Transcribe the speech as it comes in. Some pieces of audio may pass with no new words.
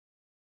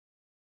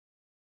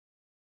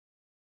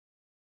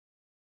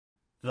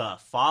The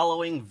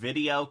following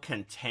video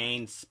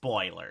contains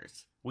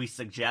spoilers. We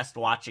suggest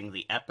watching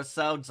the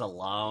episodes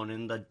alone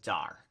in the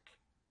dark.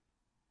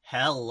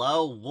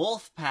 Hello,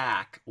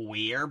 Wolfpack!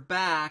 We're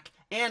back!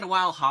 And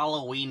while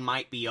Halloween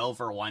might be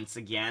over once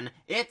again,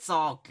 it's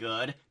all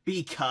good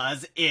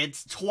because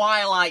it's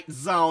Twilight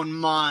Zone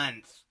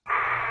Month!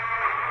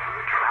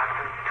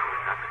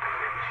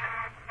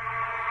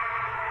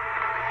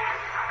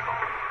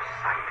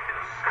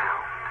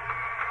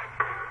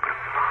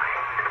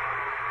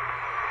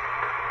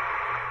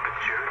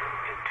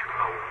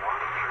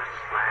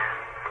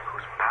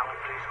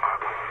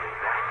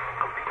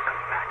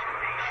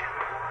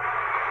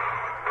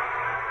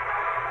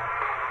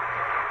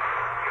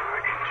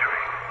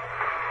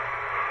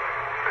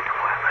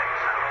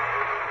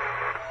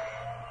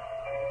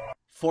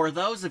 For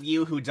those of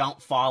you who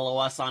don't follow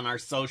us on our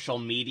social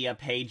media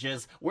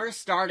pages, we're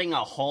starting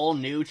a whole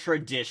new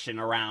tradition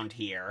around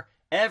here.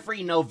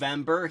 Every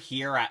November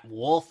here at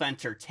Wolf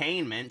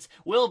Entertainment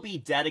will be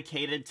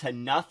dedicated to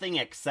nothing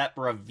except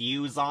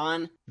reviews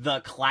on the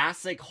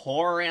classic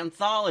horror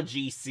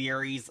anthology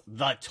series,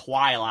 The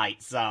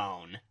Twilight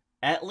Zone.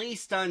 At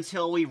least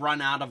until we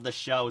run out of the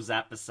show's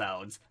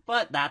episodes,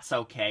 but that's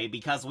okay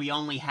because we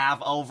only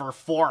have over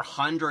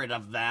 400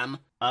 of them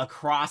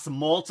across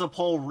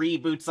multiple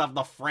reboots of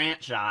the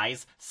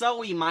franchise, so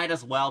we might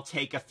as well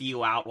take a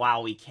few out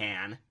while we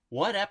can.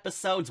 What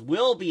episodes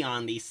will be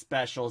on these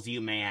specials, you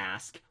may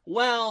ask?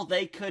 Well,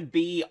 they could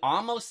be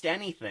almost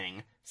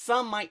anything.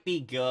 Some might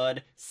be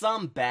good,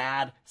 some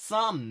bad,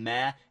 some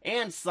meh,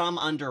 and some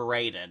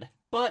underrated.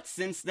 But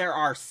since there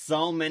are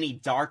so many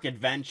dark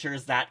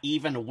adventures that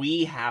even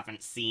we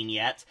haven't seen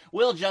yet,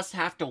 we'll just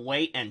have to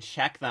wait and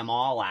check them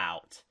all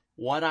out.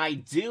 What I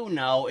do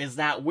know is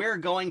that we're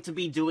going to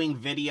be doing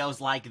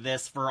videos like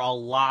this for a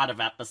lot of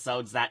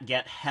episodes that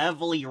get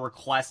heavily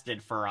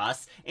requested for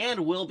us,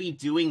 and we'll be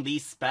doing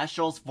these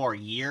specials for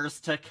years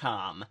to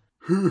come.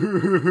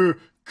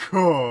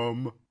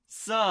 Come.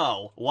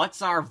 So,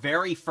 what's our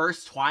very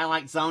first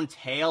Twilight Zone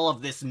tale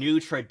of this new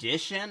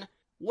tradition?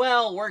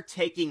 Well, we're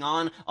taking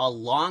on a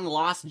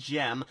long-lost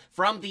gem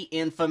from the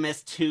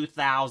infamous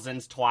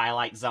 2000s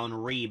Twilight Zone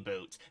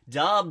reboot,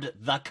 dubbed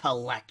The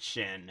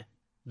Collection.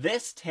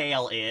 This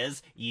tale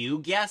is, you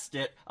guessed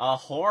it, a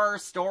horror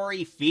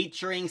story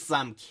featuring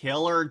some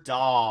killer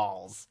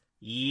dolls.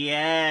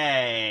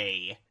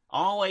 Yay!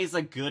 Always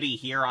a goodie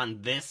here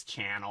on this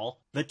channel.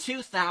 The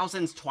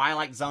 2000s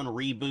Twilight Zone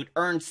reboot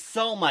earned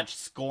so much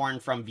scorn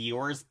from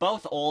viewers,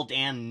 both old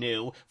and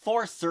new,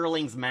 for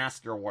Serling's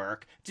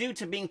masterwork, due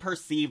to being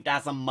perceived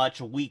as a much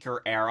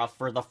weaker era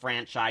for the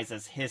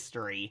franchise's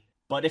history.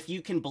 But if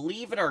you can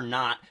believe it or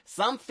not,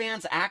 some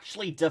fans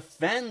actually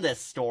defend this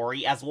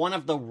story as one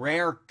of the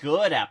rare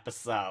good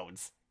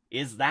episodes.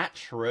 Is that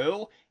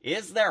true?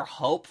 Is there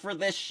hope for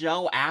this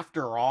show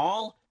after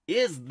all?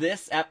 Is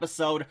this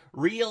episode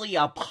really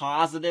a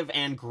positive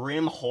and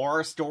grim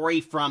horror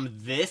story from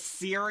this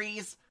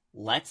series?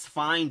 Let's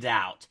find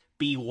out.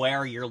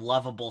 Beware your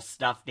lovable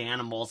stuffed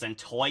animals and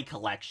toy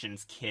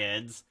collections,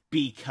 kids,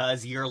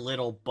 because your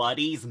little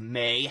buddies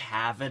may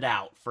have it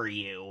out for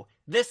you.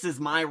 This is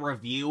my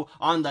review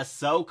on the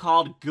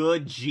so-called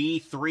good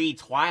G3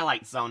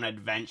 Twilight Zone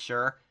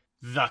adventure,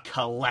 The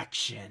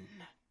Collection.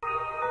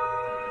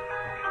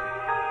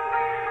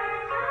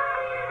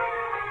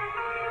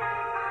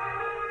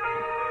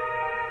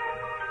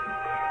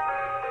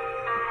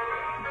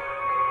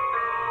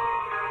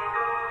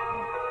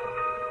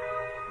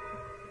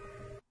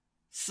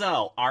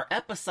 So, our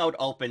episode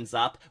opens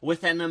up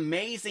with an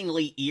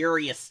amazingly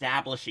eerie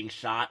establishing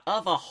shot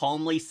of a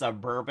homely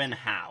suburban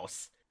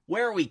house,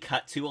 where we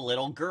cut to a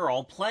little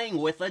girl playing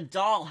with a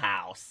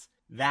dollhouse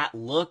that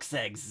looks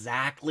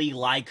exactly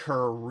like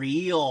her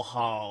real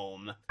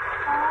home.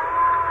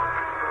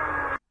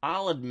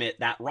 I'll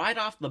admit that right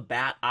off the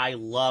bat, I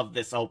love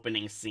this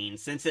opening scene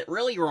since it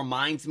really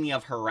reminds me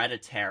of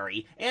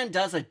Hereditary and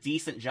does a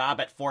decent job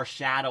at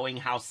foreshadowing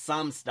how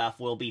some stuff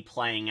will be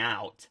playing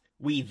out.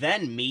 We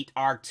then meet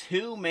our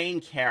two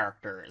main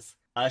characters.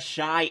 A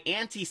shy,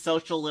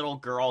 antisocial little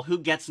girl who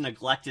gets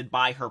neglected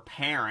by her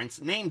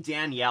parents named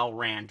Danielle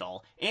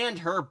Randall, and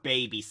her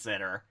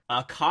babysitter,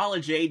 a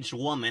college-aged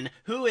woman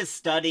who is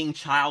studying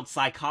child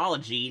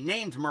psychology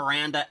named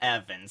Miranda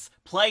Evans,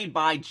 played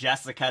by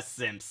Jessica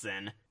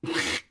Simpson.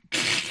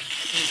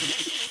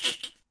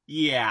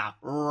 Yeah,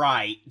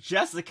 right.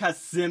 Jessica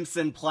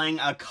Simpson playing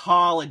a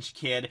college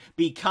kid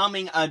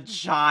becoming a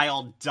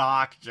child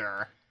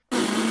doctor.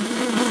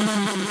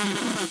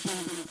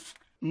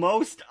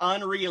 Most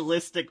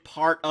unrealistic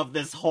part of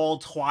this whole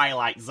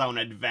Twilight Zone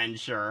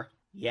adventure.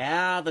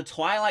 Yeah, the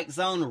Twilight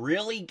Zone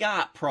really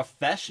got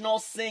professional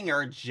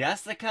singer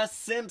Jessica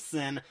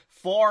Simpson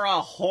for a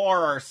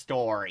horror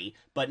story.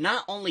 But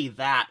not only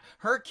that,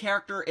 her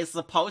character is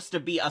supposed to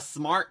be a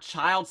smart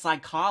child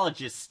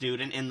psychologist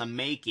student in the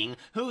making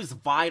who's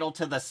vital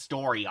to the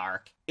story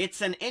arc.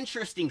 It's an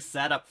interesting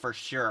setup for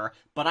sure,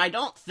 but I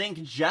don't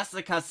think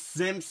Jessica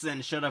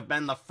Simpson should have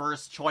been the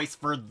first choice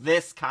for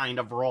this kind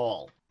of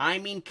role. I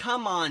mean,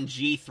 come on,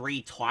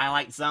 G3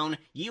 Twilight Zone.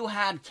 You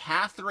had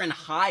Katherine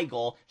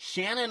Heigl,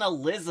 Shannon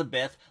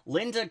Elizabeth,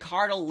 Linda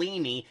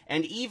Cardellini,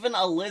 and even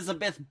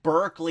Elizabeth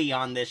Berkley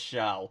on this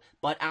show.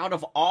 But out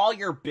of all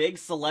your big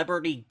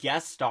celebrity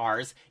guest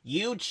stars,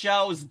 you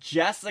chose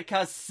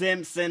Jessica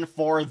Simpson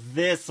for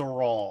this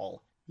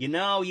role. You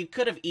know, you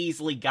could have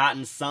easily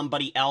gotten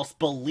somebody else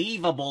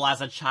believable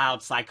as a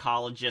child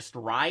psychologist,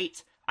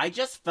 right? I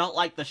just felt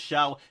like the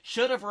show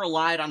should have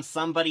relied on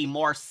somebody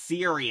more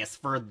serious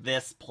for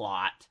this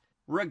plot.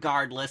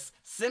 Regardless,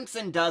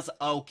 Simpson does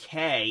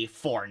okay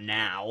for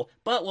now,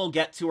 but we'll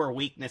get to her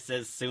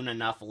weaknesses soon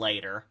enough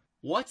later.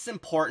 What's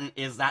important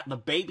is that the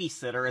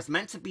babysitter is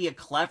meant to be a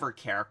clever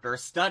character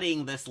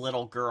studying this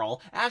little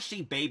girl as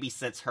she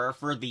babysits her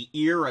for the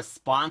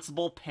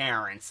irresponsible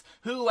parents,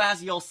 who,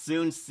 as you'll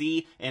soon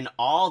see in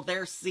all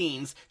their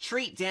scenes,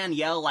 treat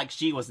Danielle like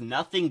she was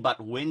nothing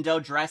but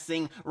window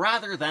dressing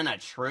rather than a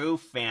true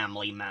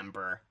family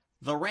member.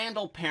 The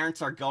Randall parents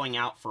are going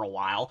out for a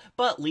while,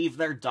 but leave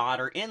their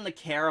daughter in the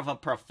care of a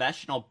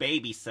professional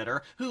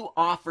babysitter who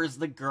offers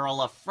the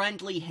girl a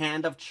friendly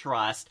hand of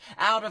trust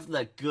out of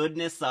the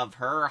goodness of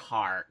her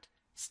heart.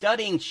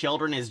 Studying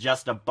children is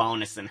just a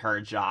bonus in her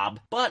job,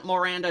 but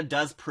Miranda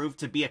does prove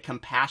to be a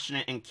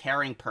compassionate and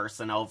caring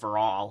person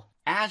overall.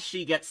 As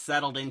she gets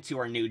settled into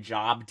her new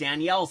job,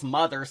 Danielle's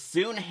mother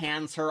soon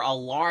hands her a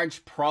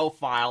large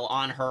profile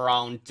on her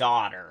own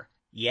daughter.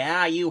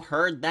 Yeah, you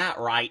heard that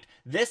right.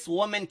 This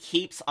woman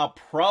keeps a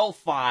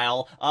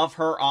profile of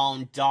her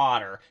own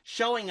daughter,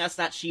 showing us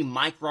that she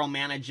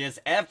micromanages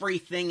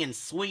everything in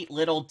sweet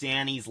little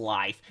Danny's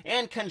life,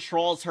 and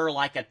controls her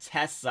like a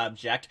test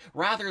subject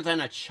rather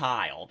than a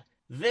child.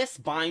 This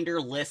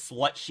binder lists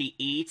what she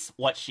eats,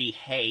 what she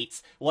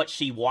hates, what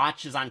she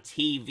watches on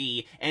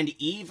TV, and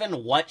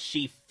even what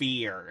she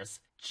fears.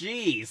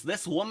 Jeez,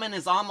 this woman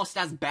is almost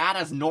as bad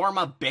as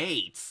Norma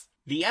Bates.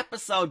 The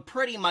episode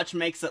pretty much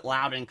makes it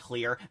loud and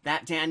clear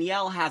that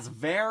Danielle has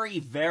very,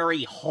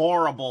 very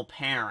horrible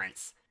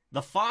parents.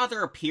 The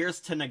father appears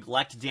to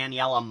neglect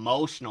Danielle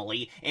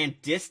emotionally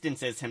and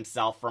distances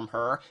himself from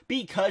her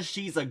because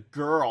she's a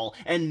girl,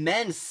 and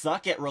men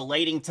suck at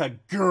relating to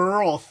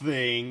girl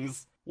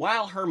things.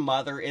 While her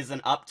mother is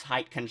an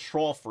uptight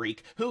control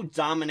freak who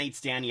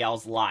dominates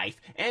Danielle's life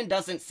and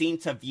doesn't seem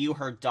to view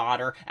her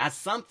daughter as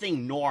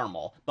something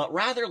normal, but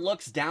rather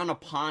looks down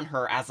upon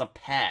her as a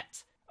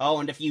pet. Oh,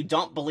 and if you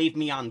don't believe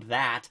me on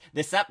that,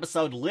 this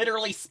episode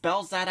literally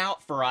spells that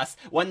out for us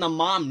when the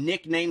mom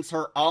nicknames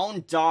her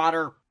own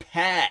daughter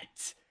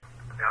Pet.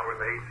 Now we're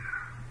late.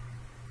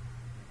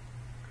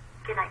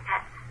 Good night,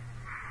 Pet.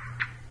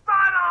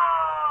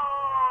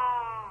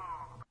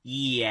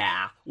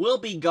 Yeah, we'll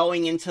be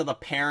going into the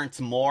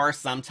parents more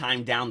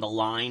sometime down the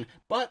line,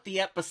 but the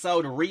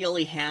episode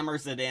really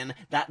hammers it in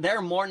that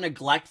they're more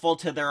neglectful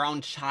to their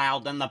own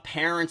child than the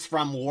parents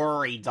from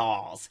Worry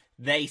Dolls.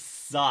 They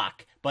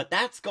suck, but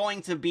that's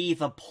going to be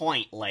the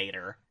point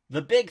later.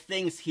 The big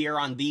things here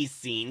on these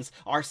scenes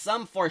are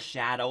some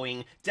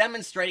foreshadowing,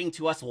 demonstrating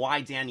to us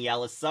why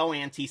Danielle is so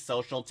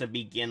antisocial to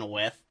begin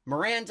with,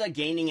 Miranda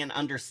gaining an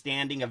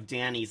understanding of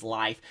Danny's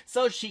life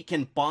so she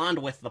can bond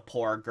with the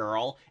poor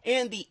girl,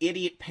 and the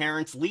idiot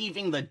parents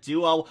leaving the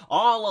duo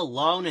all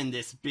alone in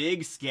this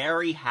big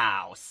scary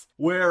house,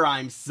 where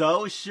I'm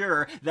so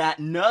sure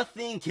that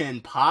nothing can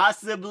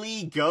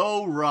possibly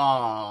go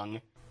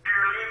wrong.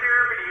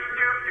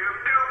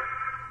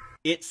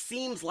 It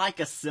seems like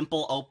a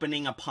simple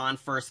opening upon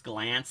first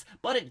glance,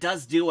 but it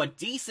does do a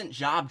decent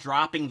job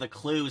dropping the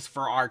clues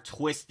for our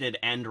twisted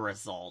end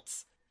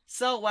results.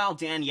 So while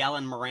Danielle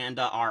and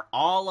Miranda are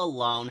all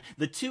alone,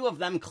 the two of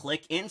them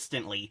click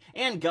instantly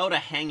and go to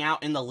hang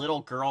out in the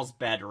little girl's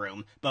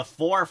bedroom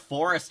before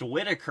Forrest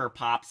Whitaker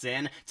pops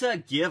in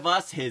to give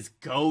us his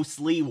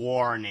ghostly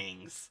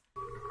warnings.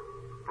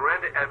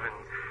 Miranda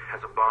Evans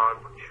has a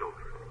bond with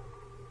children.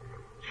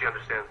 She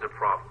understands their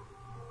problems,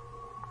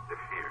 their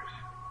fears.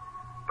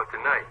 But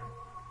tonight,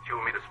 she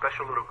will meet a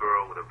special little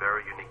girl with a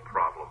very unique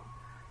problem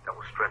that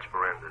will stretch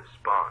Miranda's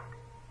bond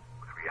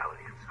with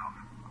reality itself.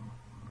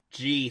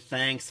 Gee,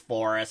 thanks,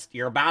 Forrest.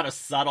 You're about as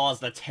subtle as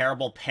the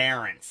terrible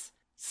parents.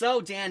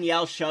 So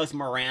Danielle shows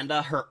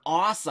Miranda her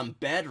awesome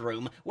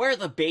bedroom where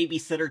the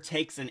babysitter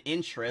takes an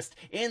interest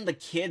in the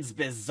kids'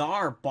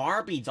 bizarre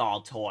Barbie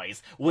doll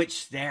toys,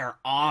 which stare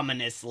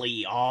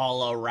ominously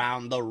all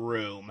around the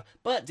room.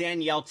 But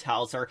Danielle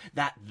tells her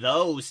that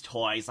those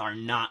toys are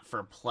not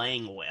for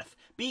playing with,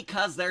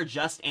 because they're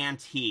just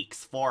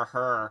antiques for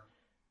her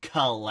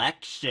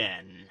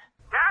collection.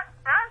 There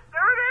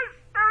it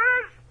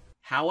is!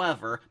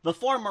 However,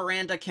 before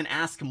Miranda can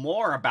ask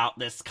more about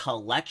this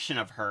collection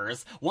of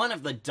hers, one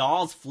of the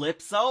dolls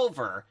flips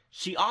over.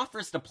 She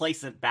offers to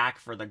place it back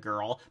for the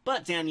girl,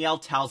 but Danielle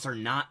tells her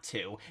not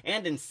to,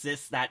 and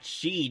insists that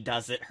she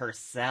does it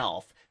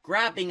herself,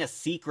 grabbing a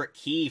secret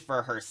key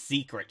for her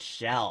secret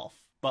shelf.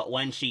 But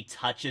when she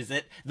touches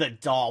it, the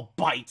doll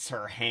bites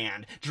her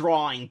hand,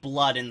 drawing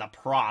blood in the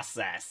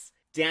process.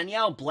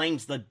 Danielle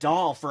blames the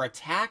doll for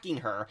attacking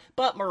her,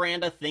 but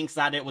Miranda thinks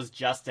that it was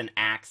just an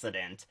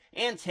accident,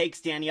 and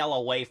takes Danielle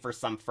away for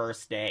some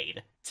first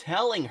aid,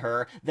 telling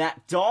her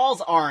that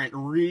dolls aren't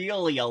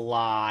really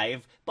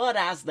alive, but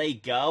as they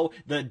go,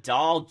 the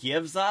doll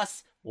gives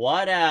us,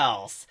 what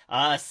else?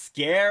 A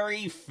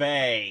scary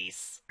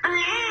face.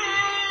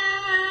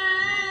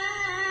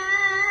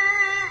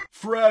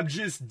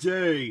 Frabjous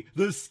day,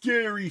 the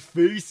scary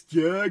face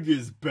gag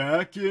is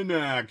back in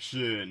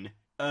action.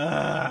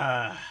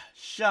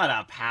 Shut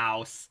up,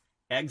 House.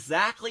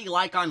 Exactly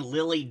like on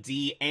Lily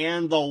D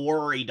and the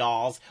Worry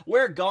Dolls,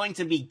 we're going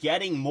to be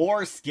getting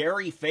more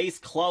scary face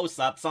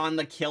close-ups on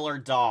the killer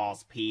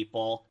dolls,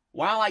 people.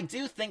 While I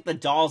do think the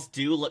dolls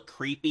do look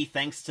creepy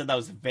thanks to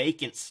those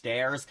vacant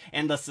stares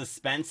and the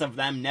suspense of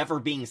them never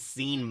being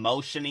seen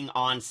motioning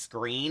on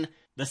screen,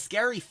 the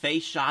scary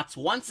face shots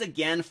once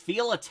again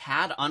feel a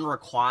tad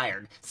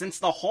unrequired, since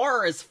the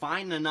horror is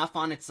fine enough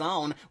on its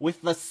own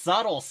with the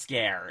subtle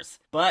scares.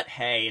 But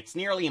hey, it's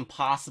nearly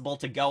impossible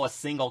to go a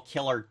single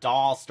killer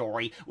doll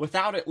story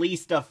without at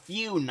least a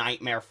few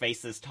nightmare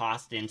faces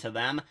tossed into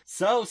them,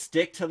 so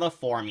stick to the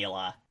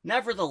formula.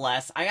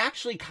 Nevertheless, I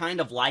actually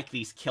kind of like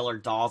these killer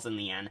dolls in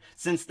the end,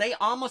 since they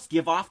almost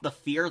give off the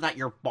fear that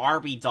your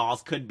Barbie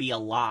dolls could be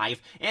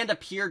alive and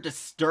appear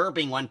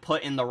disturbing when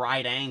put in the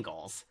right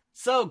angles.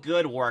 So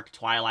good work,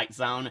 Twilight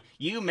Zone.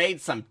 You made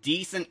some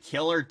decent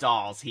killer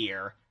dolls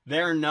here.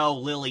 They're no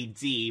Lily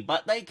D,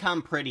 but they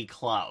come pretty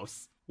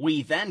close.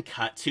 We then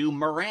cut to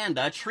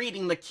Miranda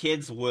treating the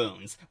kid's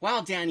wounds,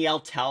 while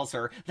Danielle tells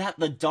her that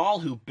the doll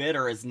who bit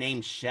her is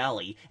named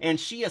Shelly, and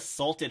she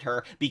assaulted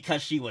her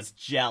because she was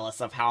jealous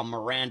of how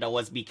Miranda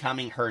was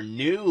becoming her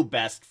new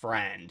best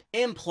friend,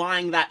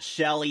 implying that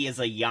Shelly is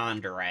a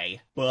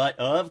yandere. But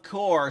of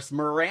course,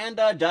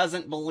 Miranda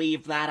doesn't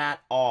believe that at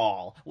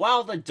all,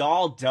 while the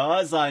doll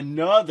does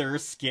another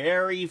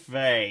scary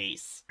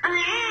face.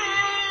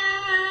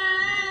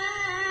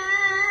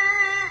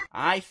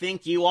 I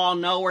think you all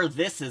know where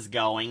this is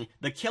going.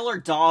 The killer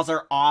dolls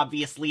are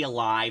obviously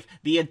alive,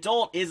 the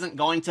adult isn't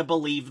going to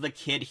believe the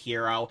kid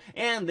hero,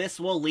 and this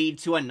will lead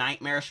to a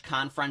nightmarish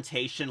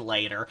confrontation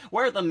later,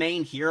 where the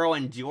main hero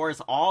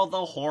endures all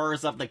the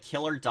horrors of the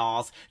killer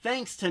dolls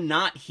thanks to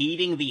not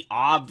heeding the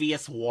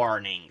obvious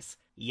warnings.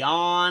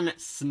 Yawn,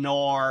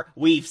 snore,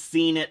 we've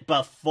seen it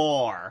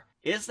before.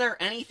 Is there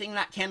anything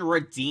that can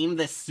redeem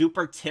this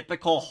super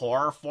typical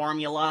horror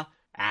formula?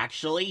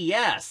 Actually,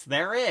 yes,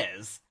 there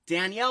is.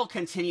 Danielle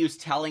continues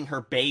telling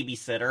her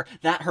babysitter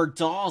that her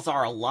dolls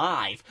are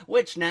alive,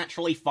 which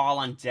naturally fall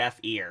on deaf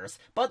ears,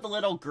 but the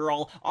little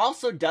girl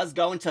also does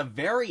go into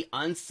very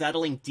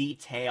unsettling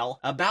detail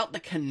about the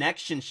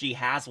connection she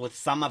has with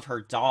some of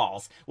her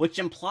dolls, which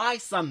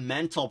implies some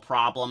mental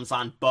problems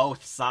on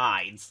both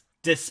sides.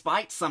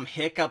 Despite some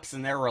hiccups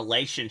in their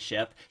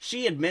relationship,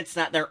 she admits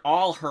that they're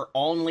all her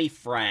only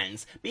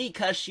friends,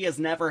 because she has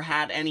never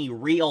had any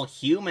real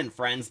human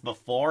friends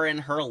before in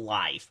her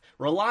life,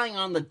 relying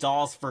on the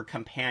dolls for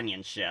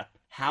companionship.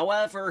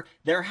 However,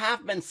 there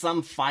have been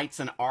some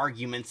fights and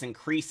arguments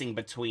increasing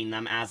between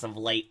them as of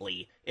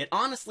lately. It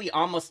honestly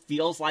almost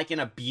feels like an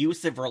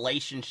abusive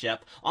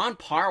relationship, on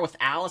par with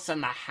Alice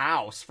and the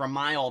House from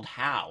My Old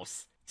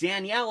House.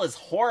 Danielle is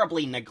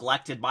horribly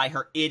neglected by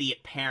her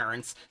idiot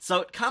parents, so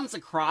it comes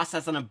across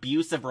as an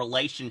abusive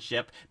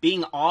relationship,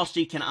 being all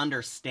she can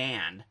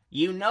understand.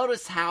 You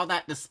notice how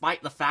that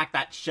despite the fact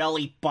that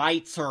Shelly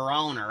bites her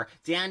owner,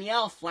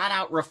 Danielle flat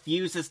out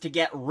refuses to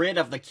get rid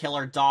of the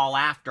killer doll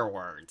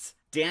afterwards.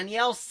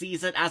 Danielle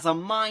sees it as a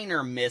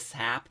minor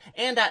mishap,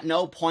 and at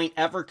no point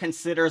ever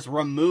considers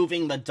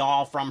removing the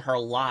doll from her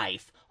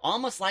life.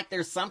 Almost like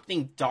there's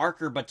something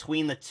darker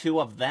between the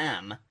two of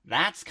them.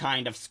 That's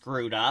kind of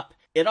screwed up.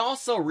 It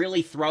also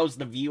really throws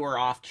the viewer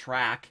off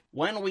track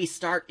when we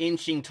start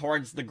inching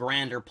towards the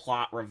grander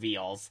plot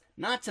reveals.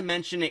 Not to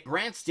mention it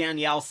grants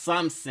Danielle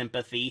some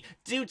sympathy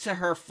due to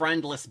her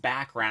friendless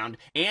background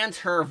and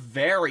her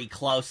very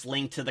close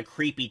link to the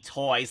creepy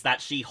toys that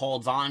she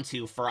holds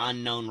onto for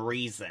unknown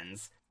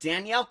reasons.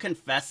 Danielle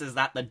confesses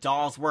that the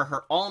dolls were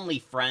her only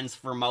friends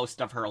for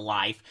most of her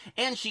life,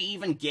 and she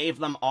even gave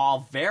them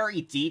all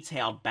very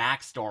detailed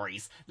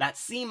backstories that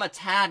seem a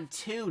tad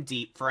too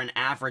deep for an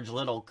average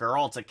little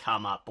girl to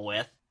come up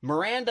with.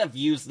 Miranda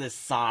views this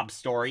sob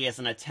story as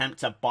an attempt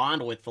to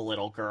bond with the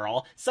little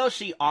girl, so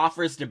she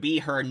offers to be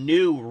her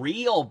new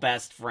real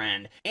best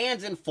friend,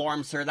 and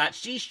informs her that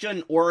she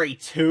shouldn't worry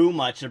too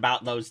much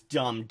about those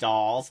dumb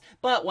dolls,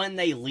 but when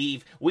they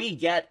leave, we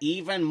get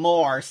even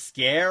more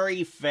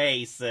scary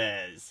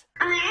faces.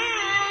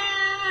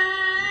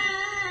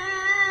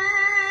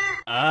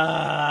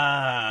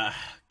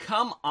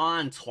 Come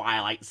on,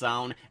 Twilight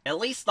Zone. At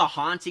least the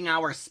haunting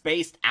hour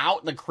spaced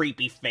out the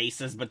creepy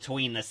faces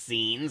between the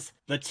scenes.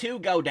 The two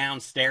go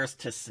downstairs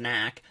to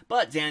snack,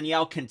 but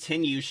Danielle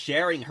continues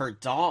sharing her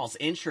doll's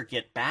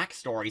intricate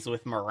backstories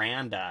with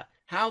Miranda.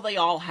 how they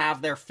all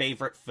have their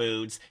favorite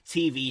foods,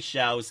 TV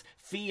shows,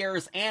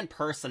 fears, and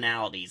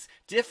personalities,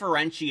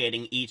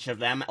 differentiating each of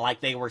them like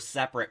they were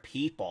separate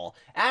people,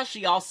 as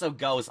she also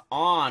goes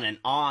on and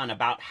on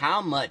about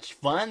how much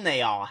fun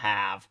they all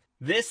have.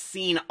 This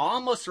scene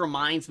almost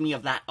reminds me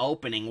of that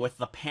opening with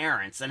the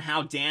parents and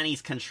how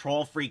Danny's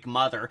control freak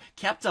mother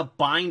kept a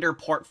binder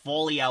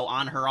portfolio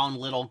on her own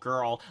little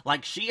girl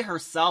like she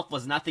herself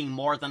was nothing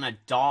more than a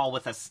doll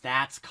with a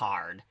stats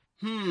card.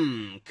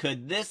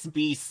 Could this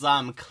be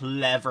some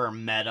clever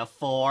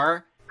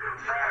metaphor?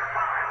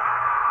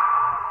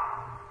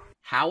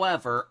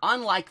 However,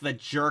 unlike the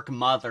jerk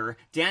mother,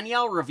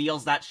 Danielle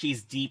reveals that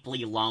she's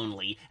deeply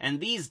lonely, and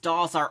these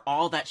dolls are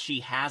all that she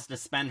has to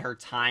spend her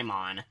time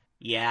on.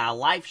 Yeah,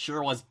 life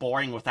sure was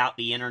boring without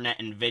the internet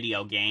and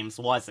video games,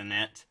 wasn't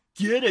it?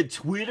 Get a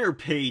Twitter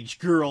page,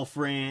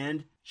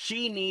 girlfriend!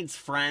 She needs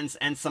friends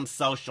and some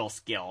social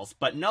skills,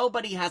 but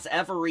nobody has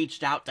ever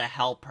reached out to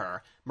help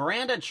her.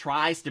 Miranda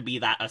tries to be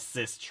that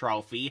assist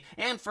trophy,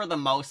 and for the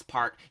most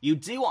part, you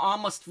do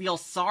almost feel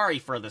sorry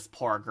for this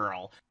poor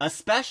girl,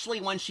 especially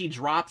when she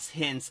drops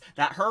hints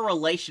that her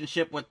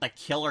relationship with the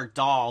killer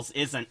dolls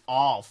isn't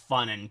all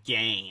fun and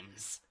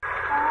games.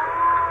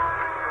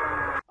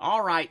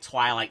 Alright,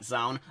 Twilight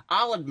Zone,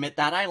 I'll admit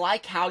that I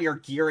like how you're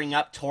gearing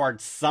up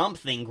towards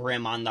something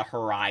grim on the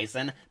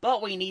horizon,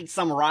 but we need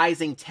some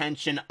rising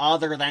tension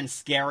other than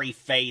scary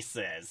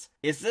faces.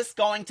 Is this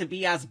going to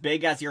be as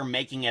big as you're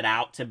making it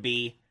out to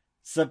be?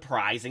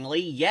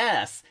 Surprisingly,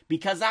 yes,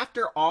 because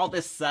after all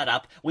this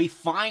setup, we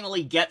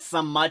finally get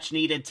some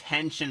much-needed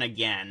tension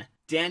again.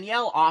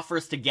 Danielle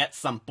offers to get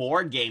some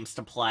board games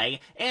to play,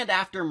 and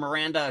after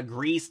Miranda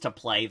agrees to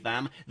play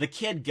them, the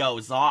kid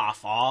goes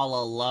off all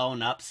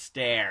alone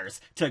upstairs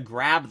to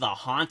grab the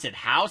haunted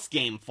house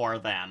game for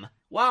them,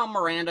 while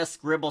Miranda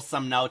scribbles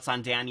some notes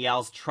on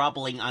Danielle's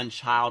troubling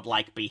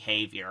unchildlike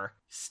behavior,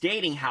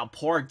 stating how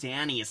poor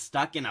Danny is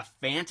stuck in a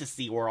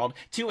fantasy world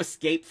to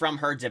escape from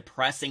her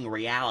depressing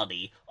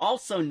reality,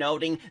 also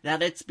noting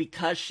that it's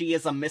because she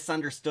is a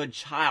misunderstood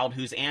child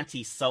who's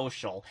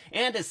antisocial,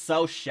 and is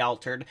so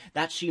sheltered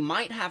that she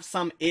might have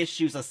some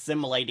issues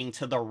assimilating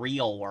to the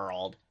real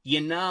world. You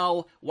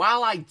know,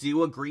 while I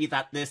do agree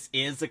that this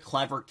is a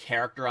clever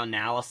character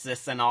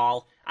analysis and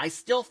all, I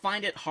still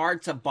find it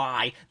hard to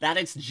buy that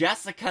it's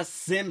Jessica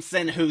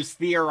Simpson who's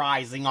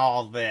theorizing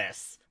all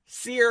this.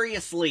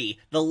 Seriously,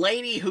 the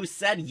lady who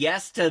said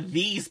yes to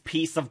these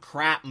piece of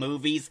crap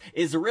movies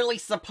is really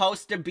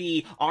supposed to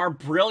be our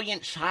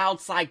brilliant child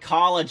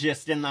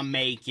psychologist in the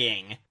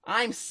making.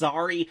 I'm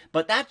sorry,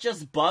 but that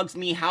just bugs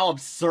me how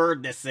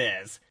absurd this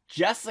is.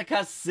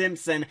 Jessica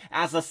Simpson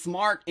as a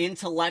smart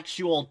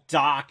intellectual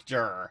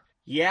doctor.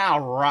 Yeah,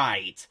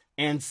 right.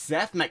 And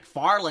Seth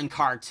MacFarlane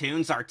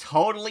cartoons are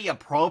totally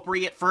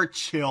appropriate for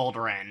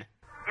children.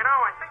 You know,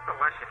 I think the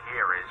lesson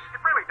here is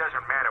it really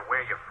doesn't matter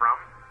where you're from,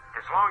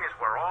 as long as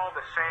we're all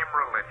the same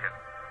religion.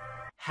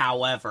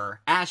 However,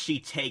 as she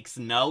takes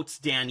notes,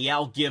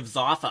 Danielle gives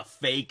off a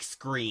fake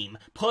scream,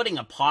 putting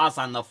a pause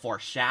on the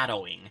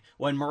foreshadowing.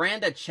 When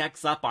Miranda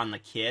checks up on the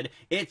kid,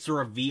 it's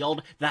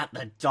revealed that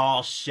the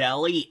doll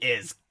Shelly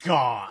is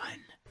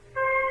gone.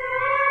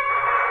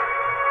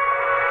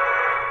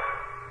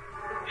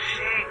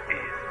 She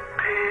is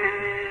pissed.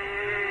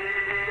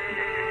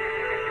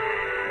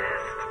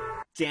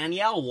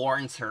 Danielle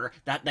warns her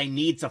that they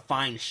need to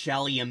find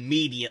Shelly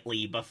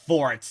immediately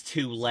before it's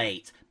too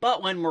late.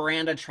 But when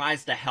Miranda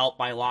tries to help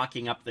by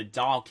locking up the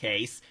doll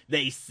case,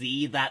 they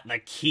see that the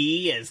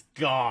key is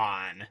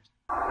gone.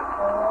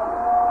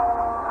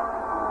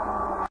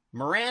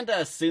 Miranda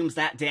assumes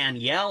that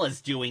Danielle is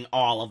doing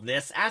all of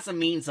this as a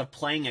means of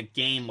playing a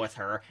game with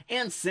her,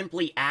 and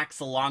simply acts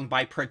along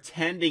by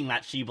pretending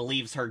that she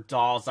believes her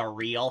dolls are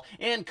real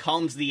and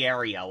combs the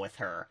area with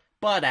her.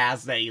 But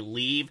as they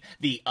leave,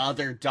 the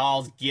other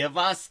dolls give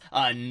us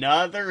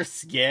another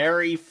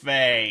scary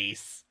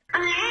face.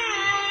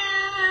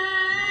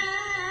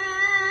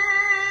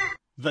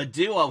 The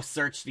duo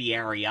search the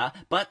area,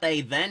 but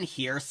they then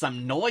hear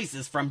some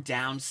noises from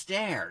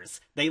downstairs.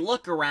 They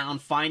look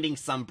around, finding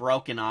some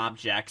broken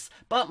objects,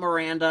 but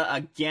Miranda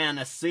again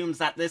assumes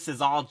that this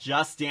is all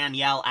just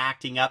Danielle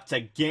acting up to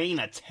gain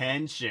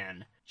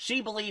attention. She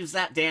believes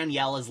that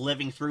Danielle is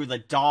living through the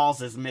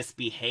dolls'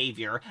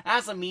 misbehavior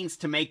as a means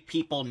to make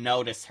people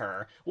notice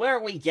her, where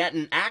we get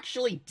an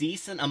actually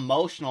decent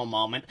emotional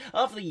moment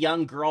of the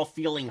young girl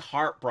feeling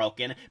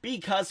heartbroken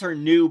because her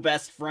new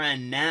best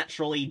friend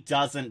naturally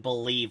doesn't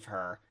believe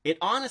her. It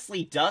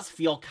honestly does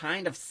feel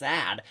kind of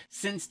sad,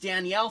 since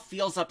Danielle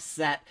feels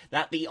upset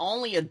that the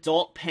only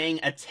adult paying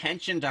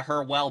attention to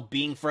her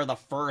well-being for the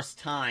first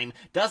time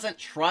doesn't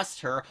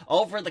trust her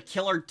over the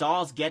killer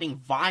dolls getting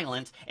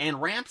violent,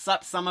 and ramps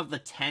up some of the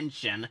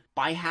tension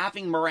by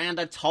having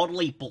Miranda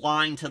totally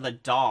blind to the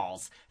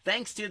dolls,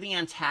 thanks to the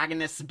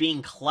antagonists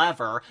being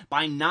clever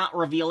by not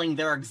revealing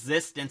their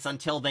existence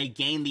until they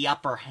gain the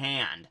upper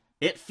hand.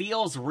 It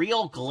feels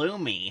real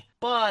gloomy,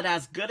 but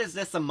as good as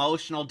this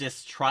emotional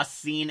distrust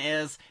scene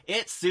is,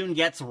 it soon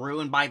gets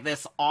ruined by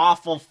this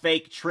awful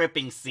fake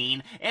tripping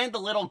scene and the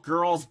little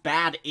girl's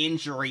bad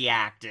injury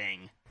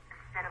acting.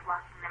 instead of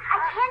locking them I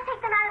up. can't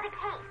take them out of the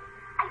case.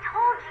 I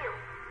told you.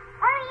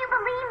 Why don't you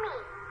believe me?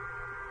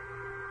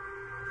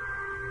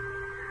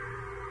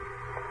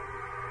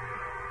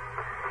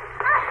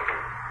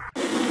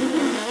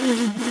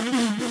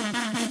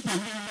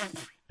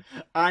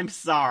 I'm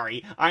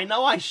sorry. I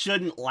know I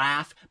shouldn't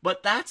laugh,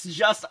 but that's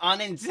just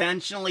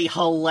unintentionally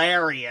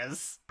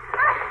hilarious.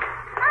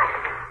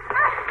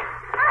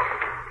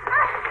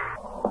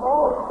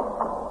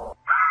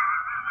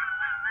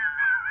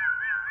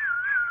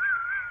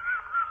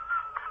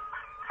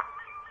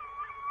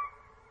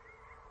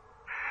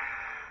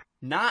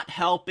 Not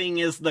helping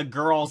is the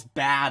girl's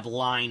bad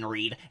line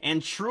read,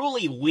 and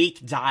truly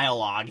weak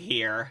dialogue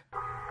here. It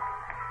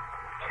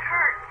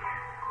hurts.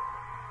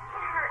 It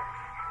hurts.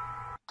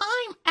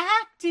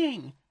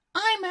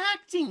 I'm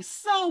acting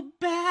so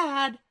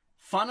bad.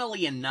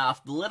 Funnily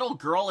enough, the little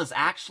girl is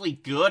actually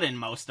good in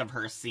most of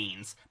her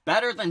scenes.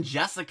 Better than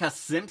Jessica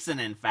Simpson,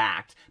 in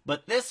fact.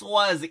 But this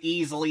was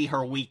easily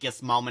her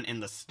weakest moment in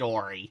the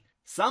story.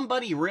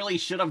 Somebody really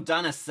should have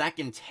done a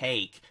second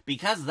take,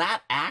 because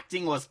that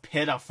acting was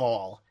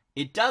pitiful.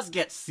 It does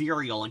get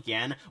serial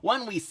again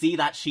when we see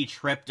that she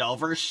tripped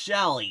over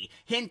Shelly,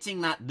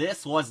 hinting that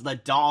this was the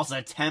doll's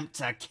attempt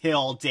to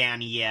kill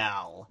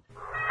Danielle.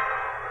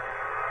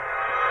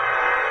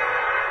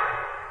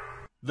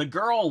 The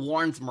girl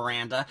warns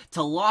Miranda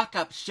to lock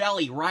up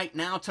Shelly right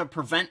now to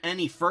prevent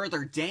any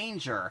further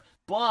danger,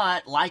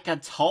 but like a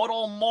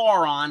total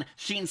moron,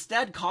 she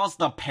instead calls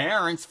the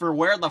parents for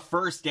where the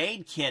first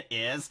aid kit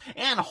is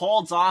and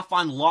holds off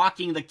on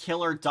locking the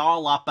killer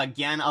doll up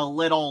again a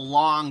little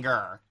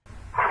longer.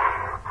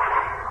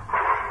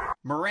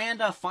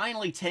 Miranda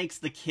finally takes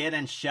the kid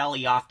and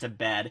Shelly off to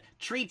bed,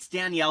 treats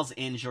Danielle's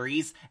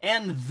injuries,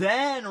 and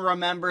then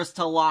remembers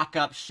to lock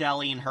up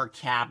Shelly in her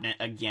cabinet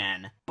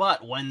again.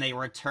 But when they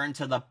return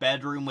to the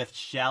bedroom with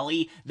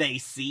Shelly, they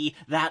see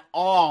that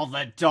all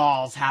the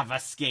dolls have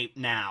escaped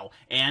now,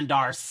 and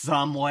are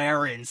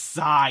somewhere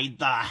inside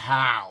the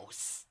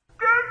house.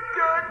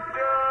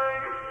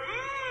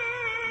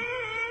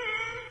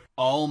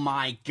 Oh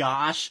my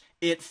gosh,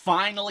 it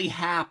finally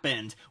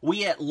happened.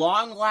 We at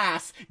long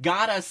last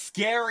got a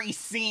scary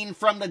scene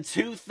from the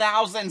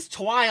 2000s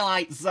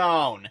Twilight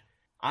Zone.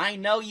 I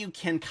know you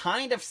can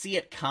kind of see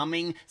it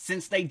coming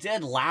since they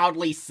did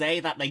loudly say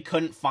that they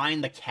couldn't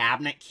find the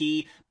cabinet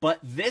key, but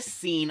this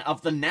scene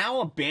of the now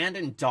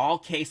abandoned doll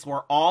case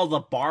where all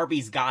the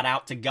Barbies got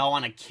out to go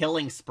on a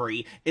killing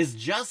spree is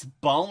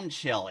just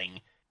bone-chilling.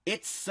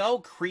 It's so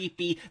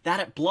creepy that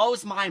it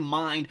blows my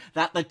mind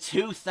that the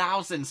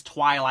 2000s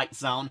Twilight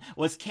Zone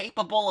was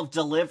capable of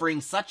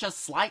delivering such a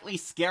slightly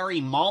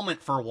scary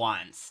moment for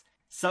once.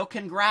 So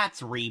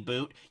congrats,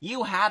 Reboot.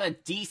 You had a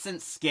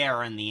decent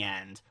scare in the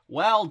end.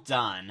 Well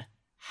done.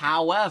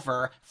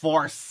 However,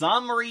 for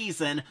some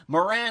reason,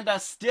 Miranda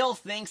still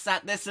thinks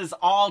that this is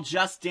all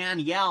just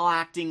Danielle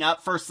acting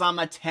up for some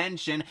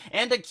attention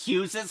and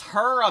accuses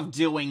her of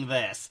doing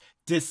this,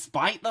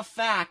 despite the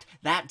fact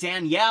that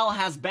Danielle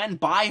has been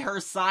by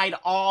her side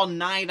all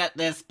night at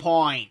this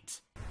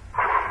point.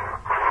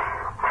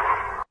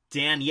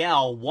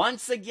 Danielle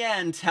once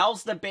again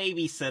tells the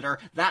babysitter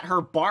that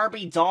her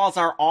Barbie dolls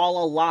are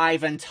all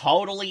alive and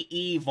totally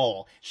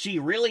evil. She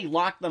really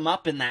locked them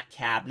up in that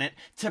cabinet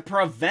to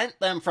prevent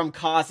them from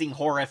causing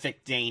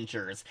horrific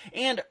dangers,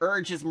 and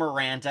urges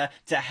Miranda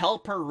to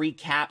help her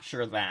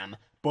recapture them.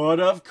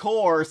 But of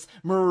course,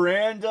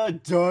 Miranda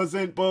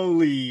doesn't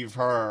believe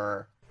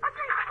her.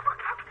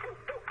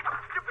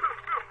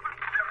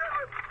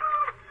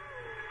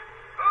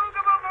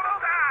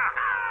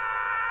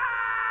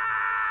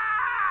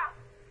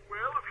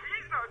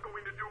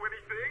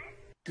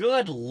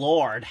 Good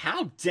lord,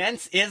 how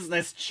dense is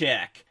this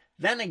chick?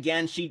 Then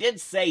again, she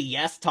did say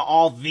yes to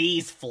all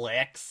these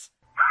flicks.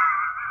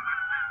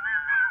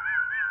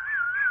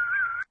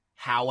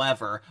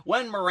 However,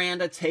 when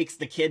Miranda takes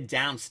the kid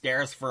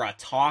downstairs for a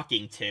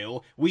talking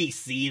to, we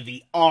see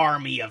the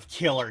army of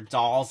killer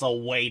dolls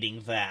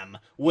awaiting them,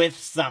 with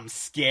some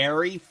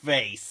scary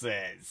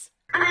faces.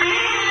 That's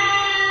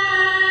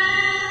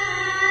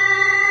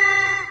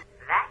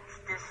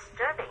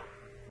disturbing.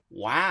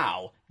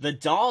 Wow, the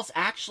dolls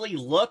actually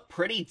look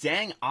pretty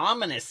dang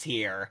ominous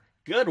here.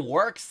 Good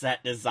work,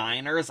 set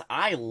designers,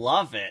 I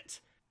love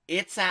it.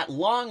 It's at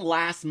long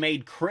last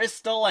made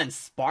crystal and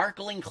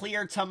sparkling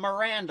clear to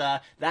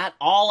Miranda that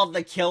all of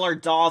the killer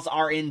dolls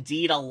are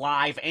indeed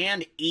alive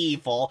and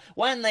evil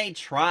when they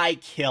try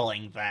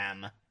killing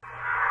them.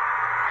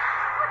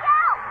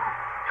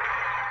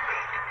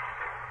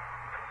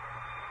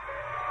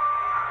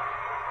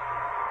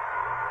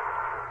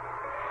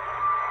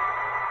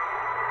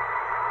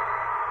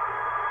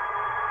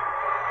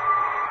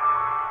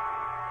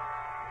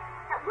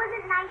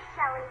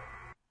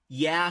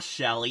 Yeah,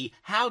 Shelly,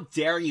 how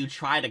dare you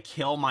try to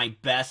kill my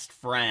best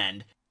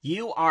friend?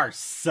 You are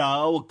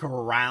so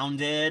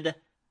grounded.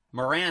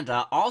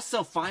 Miranda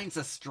also finds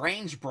a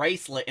strange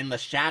bracelet in the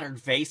shattered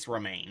vase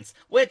remains,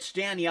 which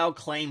Danielle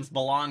claims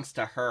belongs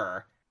to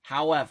her.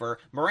 However,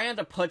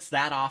 Miranda puts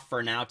that off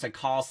for now to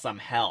call some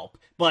help,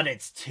 but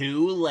it's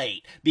too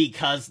late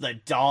because the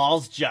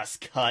dolls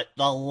just cut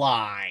the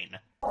line.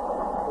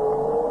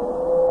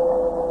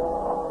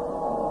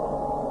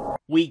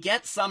 We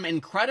get some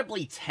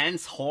incredibly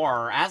tense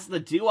horror as the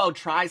duo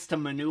tries to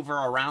maneuver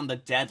around the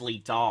deadly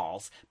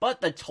dolls,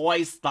 but the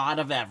toys thought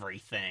of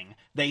everything.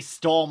 They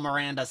stole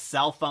Miranda's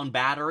cell phone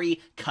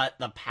battery, cut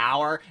the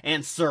power,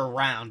 and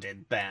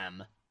surrounded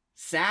them.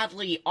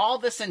 Sadly, all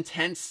this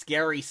intense,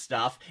 scary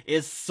stuff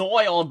is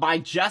soiled by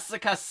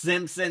Jessica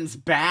Simpson's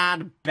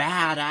bad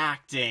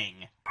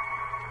acting.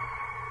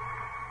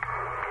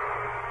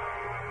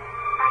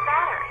 My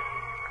battery.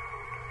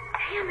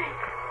 Damn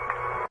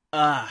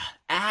it.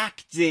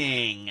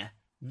 Acting.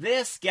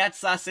 This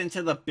gets us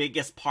into the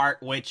biggest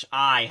part which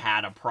I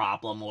had a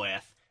problem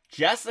with.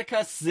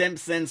 Jessica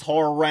Simpson's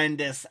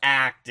horrendous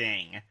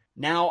acting.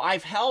 Now,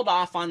 I've held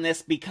off on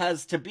this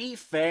because, to be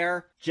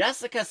fair,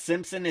 Jessica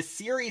Simpson is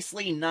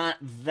seriously not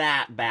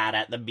that bad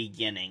at the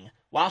beginning.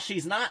 While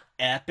she's not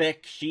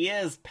epic, she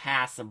is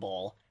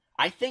passable.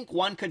 I think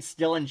one could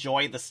still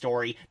enjoy the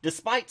story,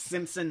 despite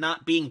Simpson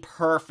not being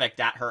perfect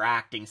at her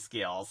acting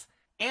skills.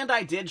 And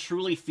I did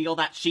truly feel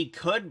that she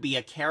could be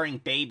a caring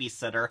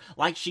babysitter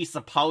like she's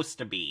supposed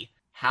to be.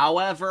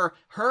 However,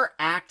 her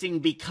acting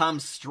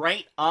becomes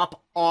straight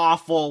up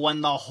awful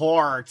when the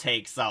horror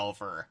takes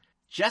over.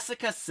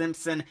 Jessica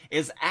Simpson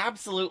is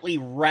absolutely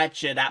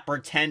wretched at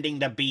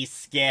pretending to be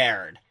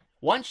scared.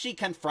 Once she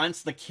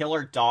confronts the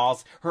killer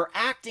dolls, her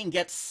acting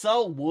gets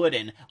so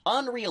wooden,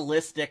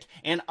 unrealistic,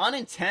 and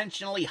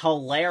unintentionally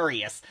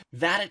hilarious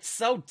that it's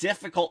so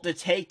difficult to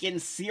take in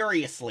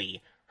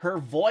seriously. Her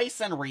voice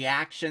and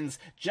reactions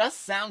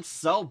just sound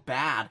so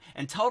bad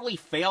and totally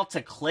fail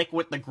to click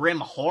with the grim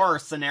horror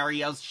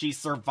scenarios she's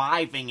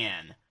surviving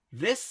in.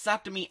 This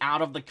sucked me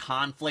out of the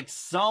conflict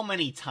so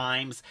many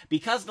times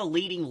because the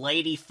leading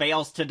lady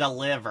fails to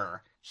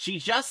deliver. She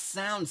just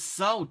sounds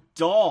so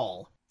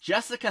dull.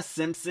 Jessica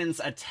Simpson's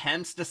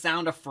attempts to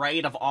sound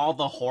afraid of all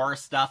the horror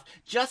stuff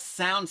just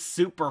sound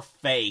super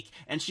fake,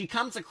 and she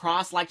comes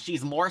across like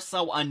she's more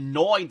so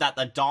annoyed that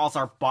the dolls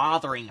are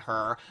bothering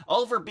her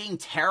over being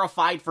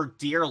terrified for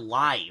dear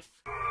life.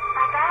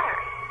 My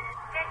battery.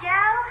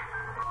 Danielle?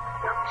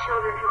 Young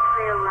children who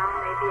play alone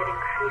may be at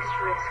increased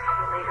risk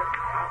for later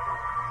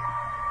problems.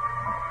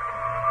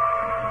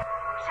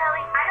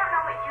 Shelley, I don't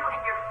know what you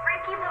and your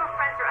freaky little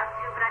friends are up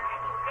to, but I'm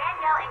taking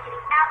Danielle and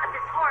getting out of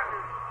this horror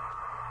movie.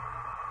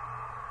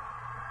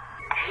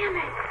 Damn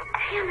it!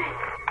 Damn it!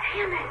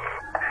 Damn it!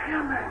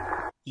 Damn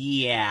it!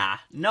 Yeah,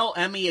 no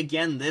Emmy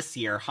again this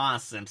year, huh,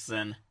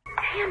 Simpson?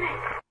 Damn it!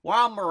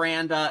 While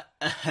Miranda,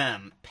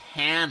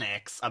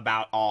 panics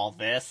about all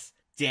this,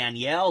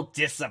 Danielle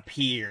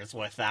disappears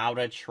without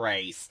a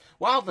trace,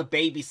 while the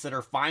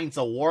babysitter finds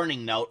a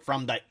warning note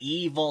from the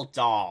evil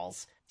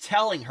dolls,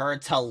 telling her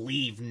to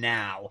leave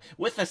now,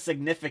 with a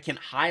significant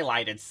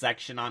highlighted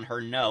section on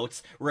her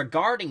notes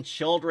regarding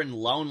children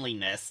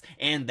loneliness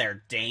and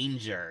their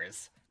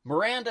dangers.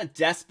 Miranda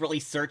desperately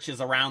searches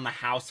around the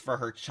house for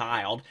her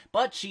child,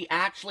 but she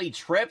actually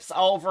trips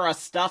over a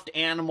stuffed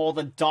animal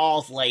the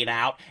dolls laid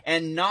out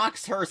and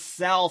knocks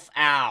herself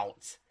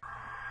out.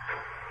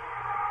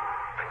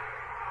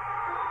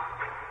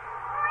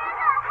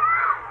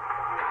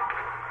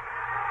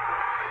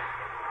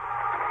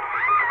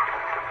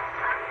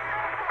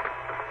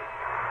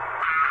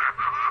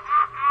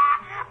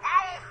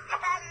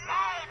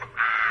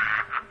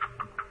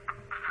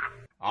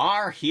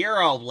 Our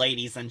hero,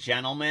 ladies and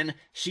gentlemen,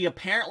 she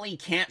apparently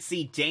can't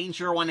see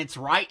danger when it's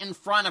right in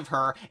front of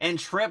her and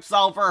trips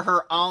over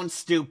her own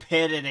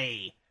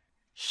stupidity.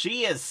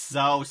 She is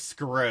so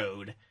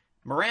screwed.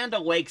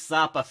 Miranda wakes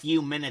up a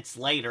few minutes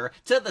later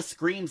to the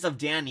screams of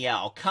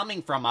Danielle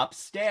coming from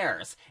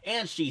upstairs,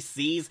 and she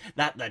sees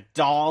that the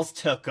dolls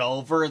took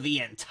over the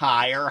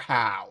entire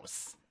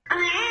house.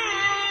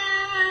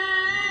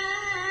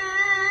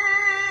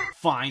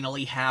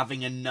 Finally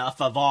having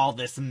enough of all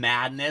this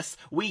madness,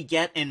 we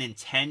get an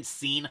intense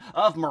scene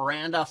of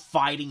Miranda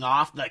fighting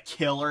off the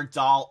killer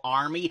doll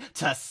army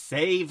to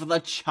save the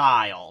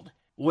child,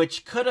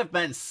 which could have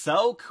been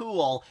so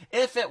cool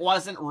if it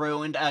wasn't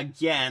ruined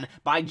again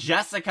by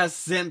Jessica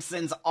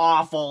Simpson's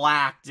awful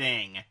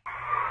acting.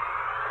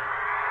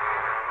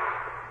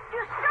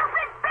 You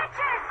stupid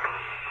bitches!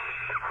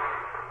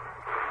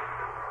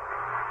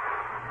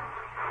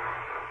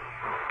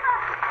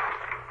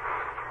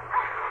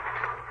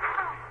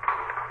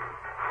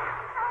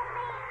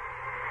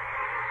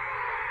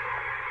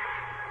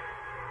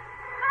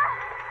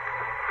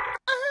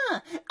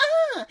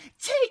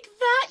 Take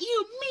that,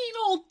 you mean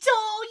old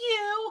doll,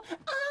 you!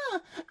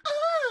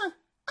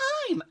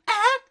 I'm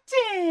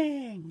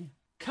acting!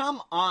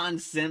 Come on,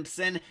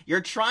 Simpson.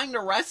 You're trying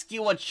to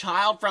rescue a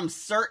child from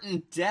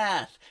certain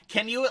death.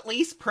 Can you at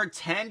least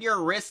pretend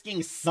you're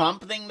risking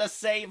something to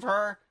save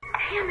her?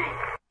 Damn it!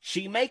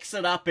 She makes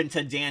it up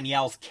into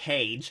Danielle's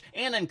cage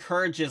and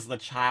encourages the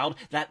child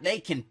that they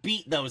can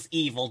beat those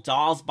evil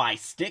dolls by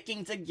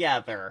sticking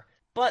together.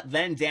 But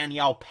then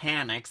Danielle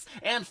panics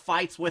and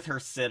fights with her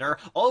sitter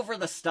over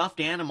the stuffed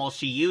animal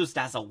she used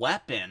as a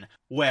weapon,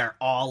 where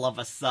all of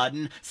a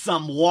sudden,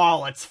 some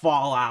wallets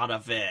fall out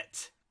of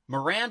it.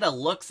 Miranda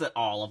looks at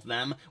all of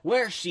them,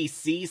 where she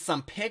sees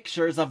some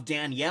pictures of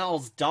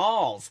Danielle's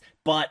dolls,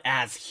 but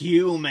as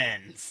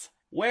humans.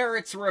 Where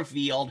it's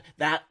revealed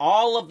that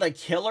all of the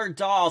killer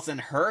dolls in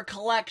her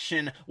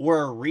collection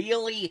were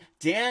really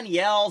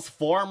Danielle's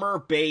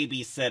former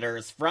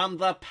babysitters from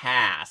the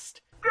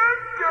past.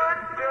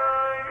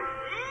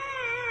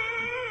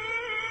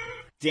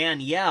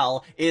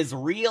 Danielle is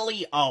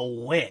really a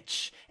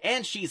witch,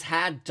 and she's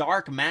had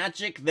dark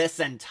magic this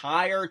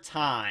entire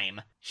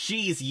time.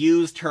 She's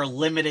used her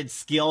limited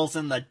skills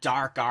in the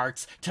dark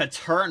arts to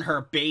turn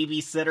her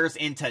babysitters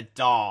into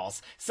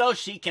dolls, so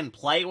she can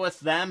play with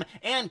them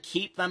and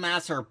keep them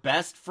as her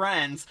best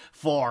friends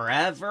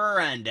forever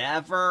and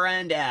ever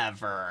and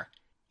ever.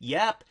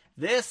 Yep,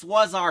 this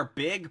was our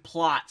big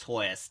plot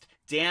twist.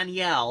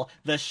 Danielle,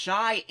 the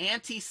shy,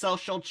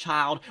 antisocial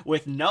child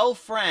with no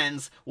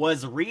friends,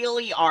 was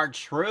really our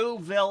true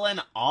villain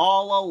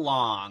all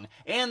along,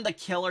 and the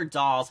killer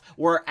dolls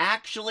were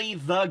actually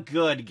the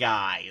good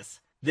guys.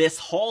 This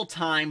whole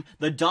time,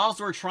 the dolls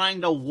were trying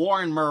to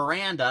warn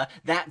Miranda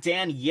that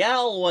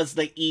Danielle was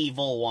the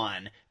evil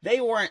one. They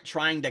weren't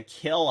trying to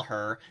kill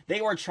her,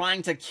 they were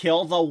trying to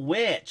kill the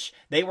witch.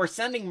 They were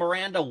sending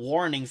Miranda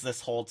warnings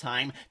this whole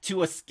time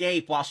to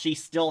escape while she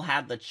still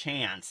had the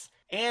chance,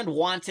 and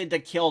wanted to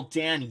kill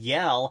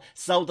Danielle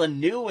so the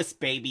newest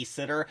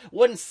babysitter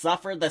wouldn't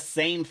suffer the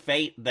same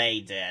fate they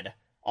did.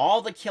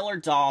 All the killer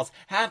dolls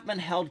have been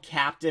held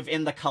captive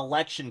in the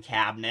collection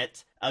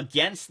cabinet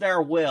against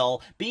their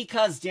will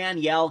because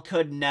Danielle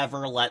could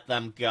never let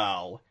them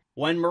go.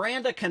 When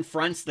Miranda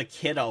confronts the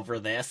kid over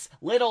this,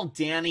 little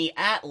Danny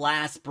at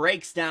last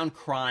breaks down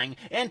crying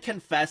and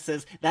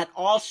confesses that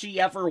all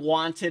she ever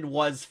wanted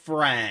was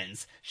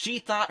friends. She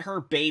thought her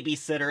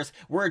babysitters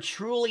were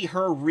truly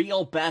her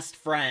real best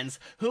friends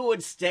who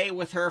would stay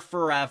with her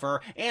forever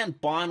and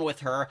bond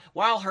with her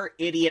while her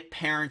idiot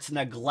parents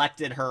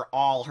neglected her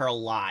all her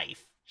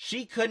life.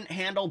 She couldn't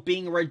handle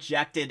being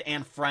rejected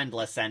and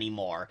friendless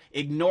anymore,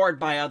 ignored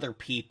by other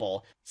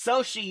people,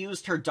 so she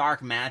used her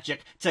dark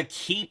magic to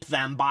keep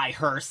them by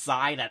her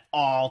side at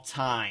all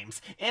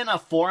times, in a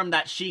form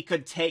that she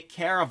could take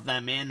care of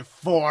them in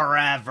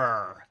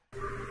forever.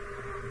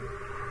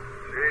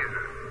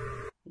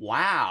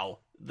 Wow,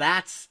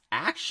 that's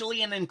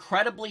actually an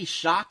incredibly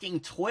shocking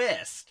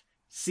twist.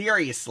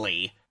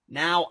 Seriously.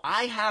 Now,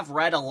 I have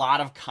read a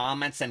lot of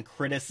comments and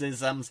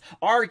criticisms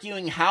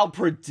arguing how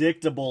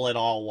predictable it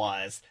all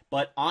was,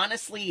 but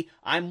honestly,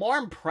 I'm more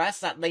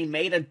impressed that they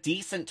made a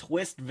decent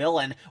twist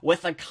villain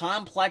with a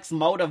complex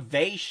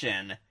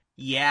motivation.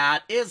 Yeah,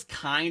 it is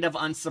kind of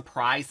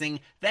unsurprising,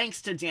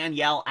 thanks to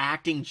Danielle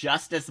acting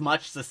just as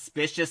much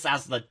suspicious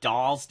as the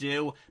dolls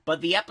do,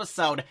 but the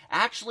episode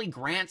actually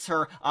grants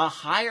her a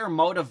higher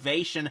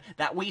motivation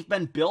that we've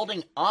been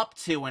building up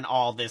to in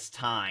all this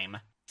time.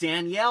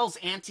 Danielle's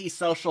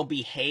antisocial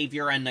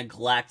behavior and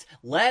neglect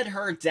led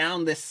her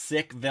down this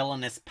sick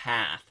villainous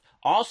path.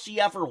 All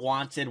she ever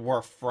wanted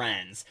were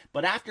friends,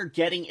 but after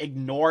getting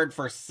ignored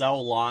for so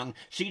long,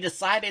 she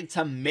decided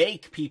to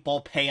make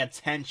people pay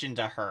attention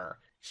to her.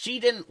 She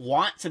didn't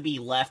want to be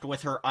left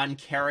with her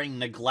uncaring,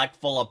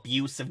 neglectful,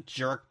 abusive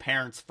jerk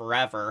parents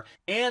forever,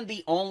 and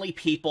the only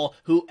people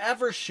who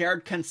ever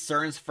shared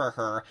concerns for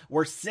her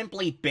were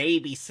simply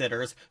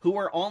babysitters who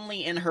were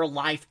only in her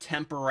life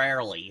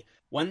temporarily.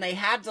 When they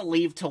had to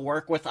leave to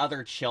work with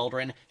other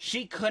children,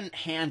 she couldn't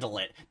handle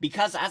it,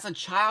 because as a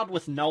child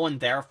with no one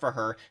there for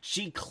her,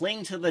 she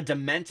clung to the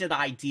demented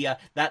idea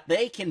that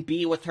they can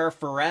be with her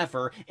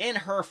forever in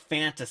her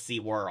fantasy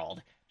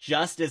world,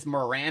 just as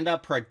Miranda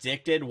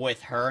predicted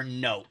with her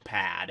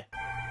notepad.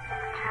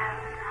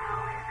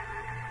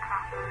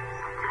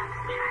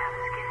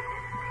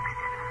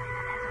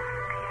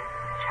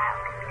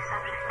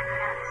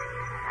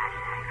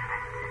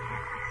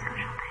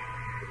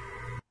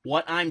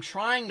 What I'm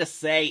trying to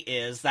say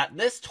is that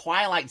this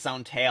Twilight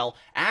Zone tale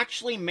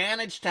actually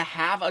managed to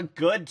have a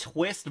good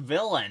twist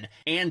villain,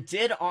 and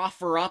did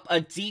offer up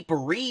a deep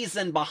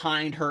reason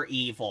behind her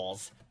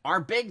evils. Our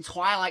big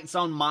Twilight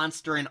Zone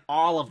monster in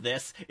all of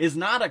this is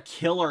not a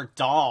killer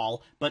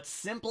doll, but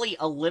simply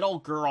a little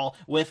girl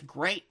with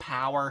great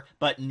power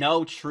but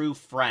no true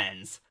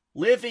friends,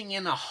 living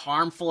in a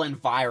harmful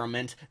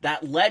environment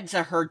that led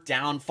to her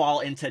downfall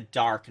into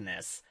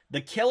darkness. The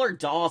killer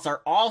dolls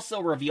are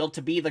also revealed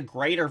to be the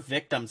greater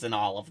victims in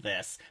all of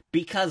this,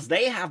 because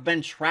they have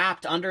been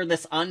trapped under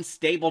this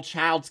unstable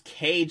child's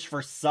cage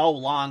for so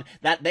long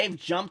that they've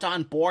jumped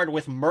on board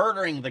with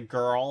murdering the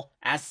girl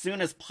as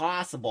soon as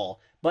possible,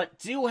 but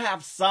do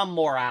have some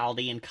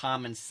morality and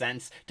common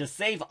sense to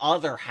save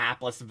other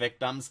hapless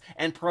victims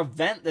and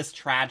prevent this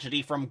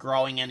tragedy from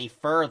growing any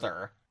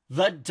further.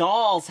 The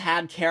dolls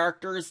had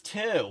characters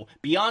too,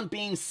 beyond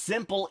being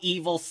simple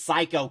evil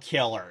psycho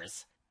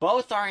killers.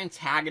 Both our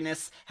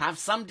antagonists have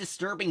some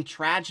disturbing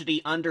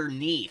tragedy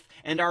underneath,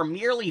 and are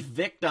merely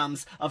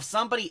victims of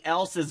somebody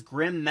else's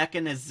grim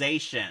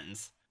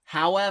mechanizations.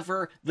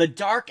 However, the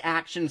dark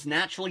actions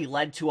naturally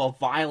led to a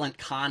violent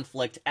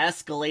conflict,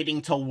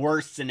 escalating to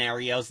worse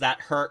scenarios that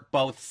hurt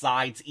both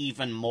sides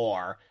even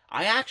more.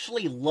 I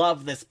actually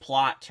love this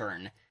plot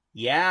turn.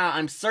 Yeah,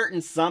 I'm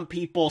certain some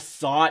people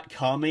saw it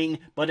coming,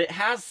 but it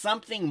has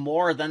something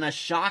more than a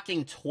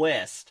shocking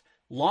twist.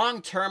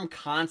 Long-term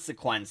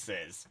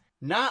consequences.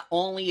 Not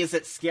only is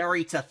it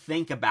scary to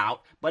think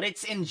about, but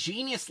it's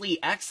ingeniously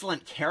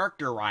excellent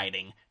character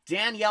writing.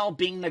 Danielle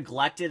being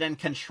neglected and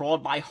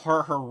controlled by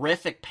her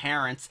horrific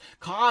parents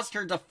caused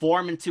her to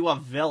form into a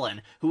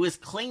villain who is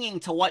clinging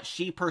to what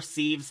she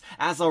perceives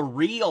as a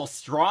real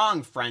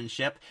strong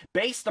friendship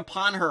based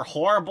upon her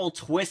horrible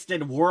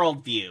twisted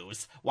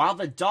worldviews, while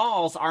the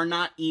dolls are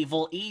not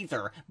evil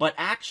either, but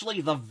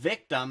actually the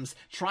victims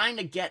trying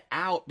to get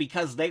out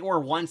because they were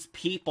once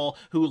people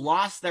who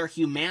lost their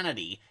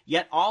humanity,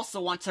 yet also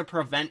want to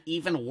prevent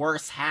even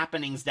worse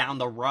happenings down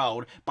the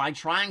road by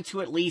trying to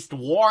at least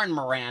warn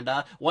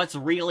Miranda what's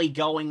really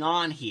going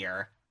on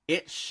here.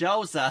 It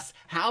shows us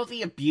how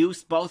the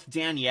abuse both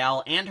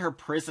Danielle and her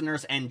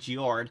prisoners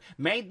endured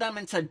made them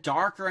into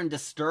darker and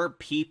disturbed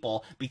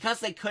people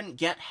because they couldn't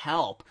get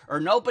help, or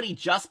nobody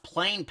just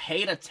plain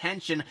paid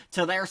attention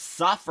to their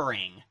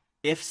suffering.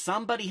 If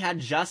somebody had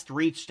just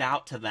reached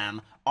out to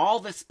them, all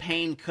this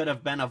pain could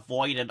have been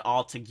avoided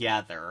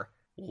altogether.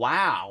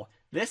 Wow,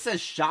 this is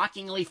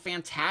shockingly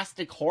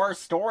fantastic horror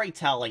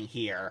storytelling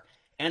here.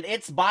 And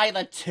it's by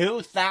the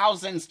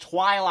 2000s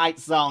Twilight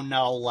Zone,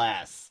 no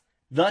less.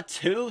 The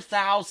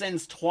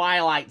 2000s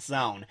Twilight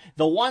Zone,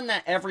 the one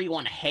that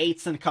everyone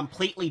hates and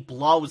completely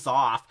blows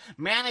off,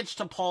 managed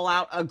to pull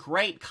out a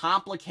great,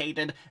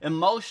 complicated,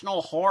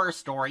 emotional horror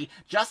story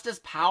just as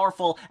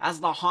powerful as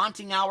the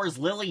Haunting Hours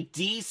Lily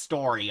D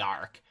story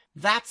arc.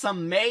 That's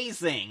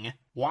amazing!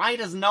 Why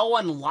does no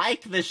one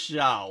like this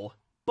show?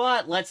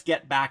 But let's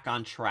get back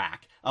on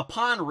track.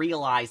 Upon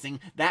realizing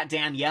that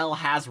Danielle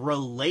has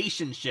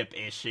relationship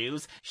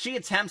issues, she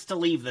attempts to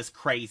leave this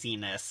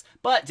craziness,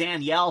 but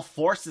Danielle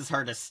forces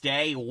her to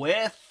stay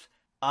with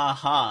a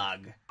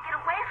hug. Get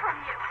away from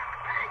you.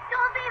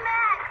 Don't be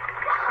mad.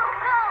 Go,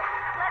 go.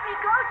 Let me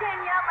go,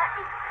 Danielle. Let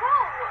me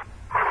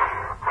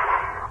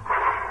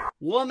go.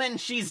 Woman,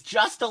 she's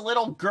just a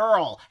little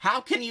girl. How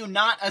can you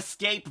not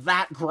escape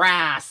that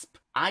grasp?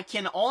 I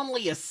can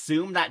only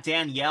assume that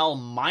Danielle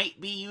might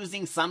be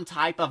using some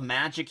type of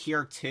magic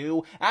here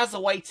too, as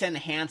a way to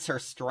enhance her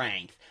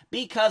strength,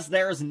 because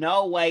there's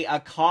no way a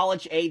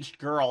college-aged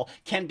girl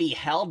can be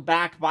held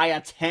back by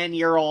a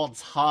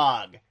 10-year-old's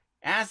hug.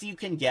 As you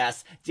can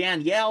guess,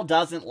 Danielle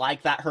doesn't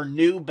like that her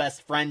new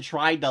best friend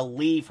tried to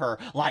leave her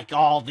like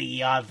all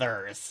the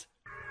others.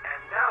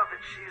 And now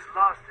that she's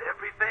lost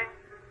everything,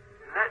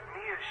 let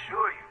me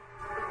assure you,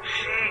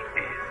 she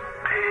is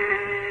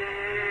pissed.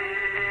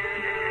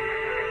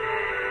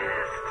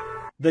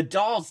 The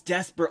dolls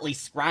desperately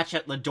scratch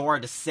at the door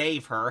to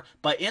save her,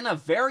 but in a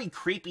very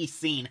creepy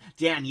scene,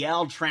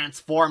 Danielle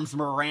transforms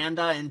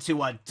Miranda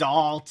into a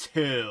doll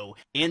too,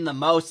 in the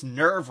most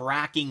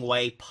nerve-wracking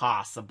way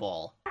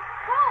possible. Go.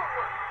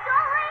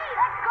 Don't leave.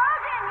 Let go,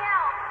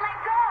 Danielle. Let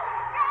go.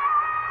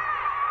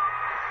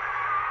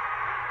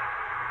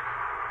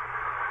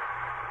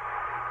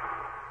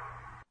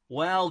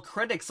 Well,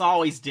 critics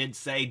always did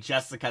say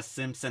Jessica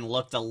Simpson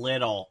looked a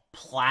little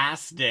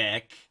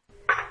plastic.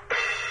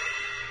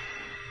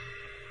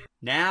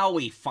 Now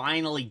we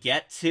finally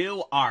get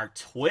to our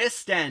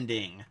twist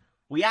ending.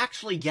 We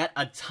actually get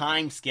a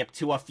time skip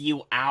to a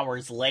few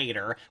hours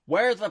later,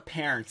 where the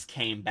parents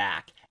came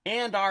back,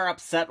 and are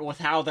upset with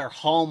how their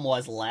home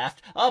was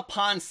left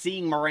upon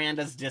seeing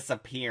Miranda's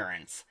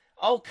disappearance.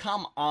 Oh,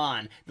 come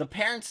on, the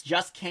parents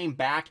just came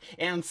back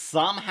and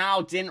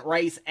somehow didn't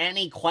raise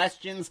any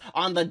questions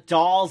on the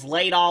dolls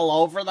laid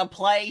all over the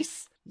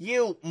place?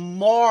 You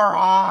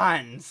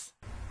morons!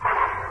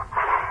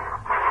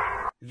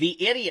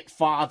 The idiot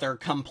father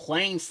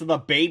complains to the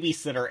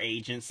babysitter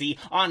agency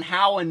on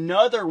how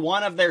another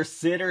one of their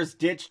sitters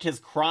ditched his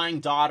crying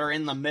daughter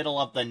in the middle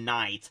of the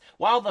night,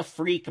 while the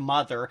freak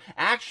mother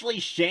actually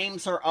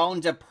shames her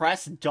own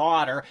depressed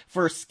daughter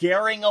for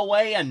scaring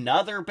away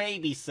another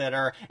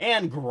babysitter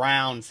and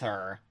grounds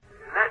her.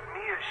 Let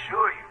me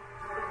assure you,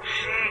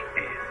 she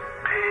is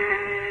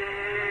pissed.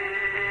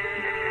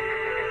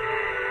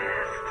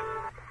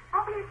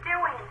 What were you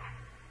doing?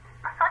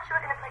 I thought you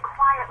were going to play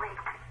quietly.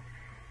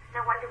 No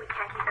wonder we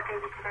can't keep a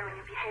babysitter when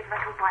you behave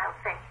like a wild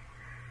thing.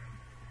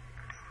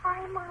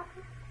 Sorry, Mom.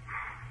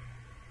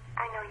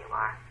 I know you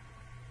are.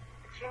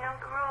 But you know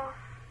the rules.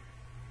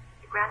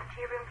 You're grounded to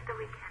your room for the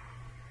weekend.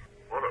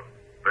 What a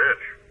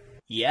bitch.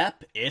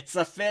 Yep, it's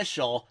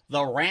official.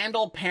 The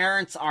Randall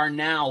parents are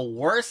now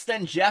worse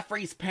than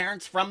Jeffrey's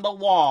parents from The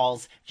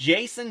Walls,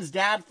 Jason's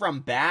dad from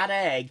Bad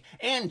Egg,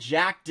 and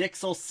Jack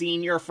Dixell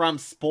Sr. from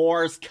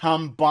Spores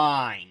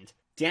combined.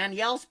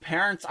 Danielle's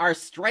parents are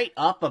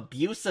straight-up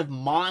abusive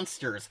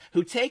monsters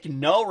who take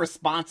no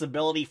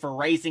responsibility for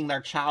raising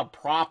their child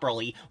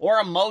properly or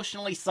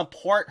emotionally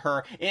support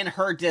her in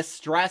her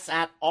distress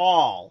at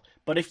all.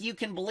 But if you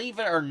can believe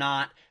it or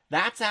not,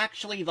 that's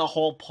actually the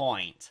whole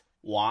point.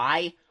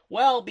 Why?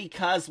 Well,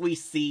 because we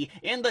see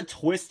in the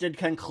twisted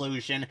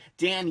conclusion,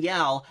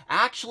 Danielle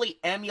actually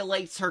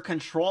emulates her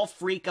control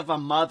freak of a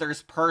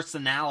mother's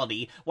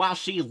personality while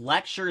she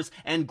lectures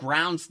and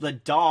grounds the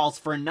dolls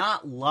for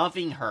not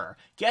loving her,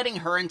 getting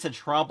her into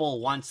trouble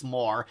once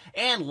more,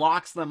 and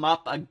locks them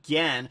up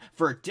again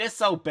for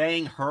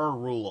disobeying her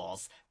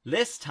rules.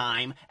 This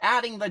time,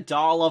 adding the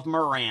doll of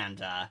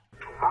Miranda.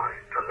 My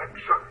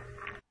collection.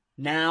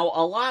 Now,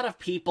 a lot of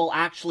people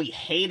actually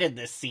hated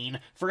this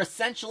scene for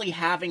essentially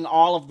having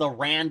all of the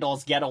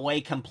Randalls get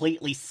away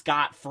completely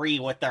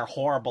scot-free with their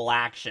horrible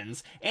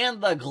actions,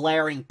 and the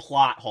glaring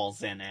plot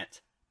holes in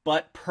it.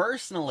 But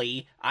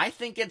personally, I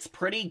think it's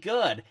pretty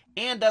good,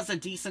 and does a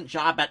decent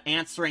job at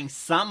answering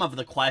some of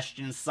the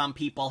questions some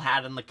people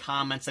had in the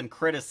comments and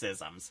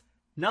criticisms.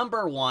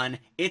 Number 1,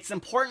 it's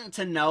important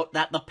to note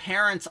that the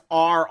parents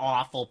are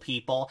awful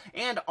people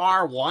and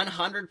are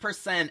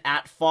 100%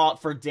 at fault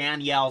for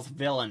Danielle's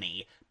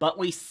villainy. But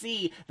we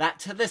see that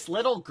to this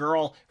little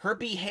girl, her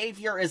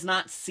behavior is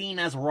not seen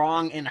as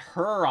wrong in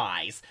her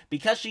eyes,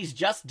 because she's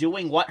just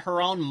doing what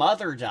her own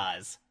mother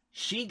does.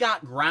 She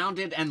got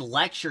grounded and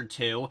lectured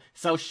to,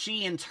 so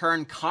she in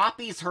turn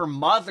copies her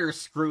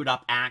mother's screwed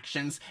up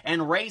actions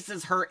and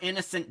raises her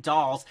innocent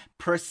dolls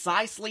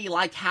precisely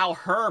like how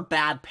her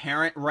bad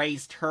parent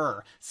raised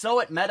her. So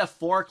it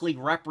metaphorically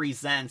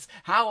represents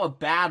how a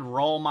bad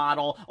role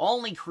model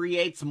only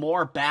creates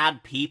more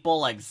bad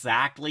people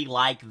exactly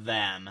like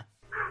them.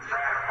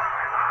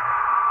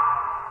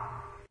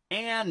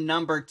 And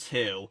number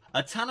 2,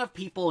 a ton of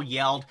people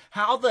yelled,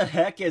 "How the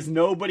heck has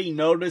nobody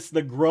noticed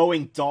the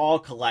growing doll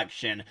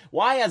collection?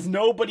 Why has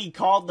nobody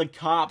called the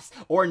cops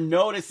or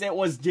noticed it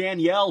was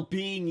Danielle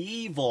being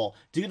evil?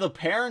 Do the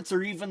parents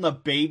or even the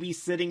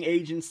babysitting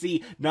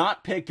agency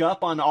not pick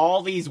up on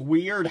all these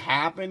weird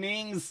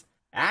happenings?"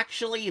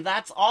 Actually,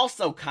 that's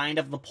also kind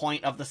of the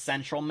point of the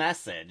central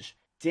message.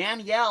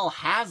 Danielle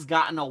has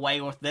gotten away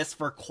with this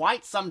for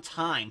quite some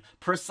time,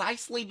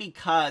 precisely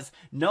because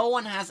no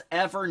one has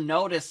ever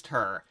noticed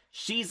her.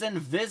 She's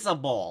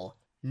invisible.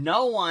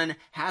 No one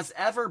has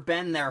ever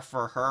been there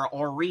for her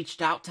or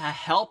reached out to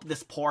help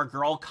this poor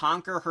girl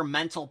conquer her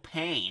mental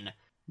pain.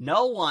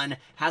 No one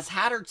has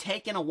had her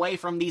taken away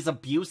from these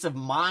abusive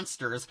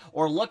monsters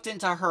or looked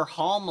into her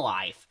home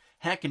life.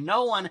 Heck,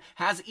 no one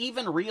has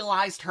even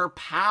realized her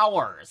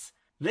powers.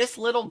 This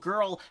little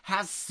girl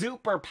has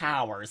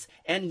superpowers,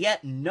 and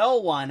yet no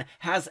one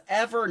has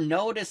ever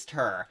noticed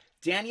her.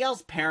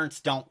 Danielle's parents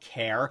don't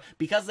care,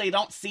 because they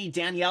don't see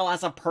Danielle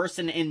as a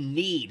person in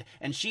need,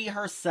 and she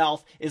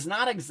herself is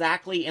not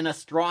exactly in a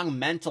strong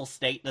mental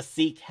state to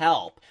seek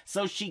help,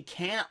 so she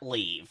can't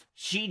leave.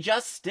 She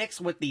just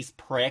sticks with these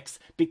pricks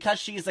because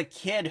she's a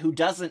kid who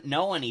doesn't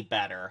know any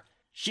better.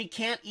 She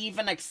can't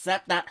even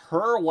accept that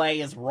her way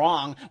is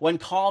wrong when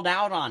called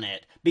out on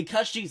it,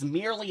 because she's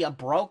merely a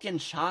broken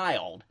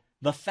child.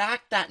 The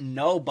fact that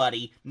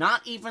nobody,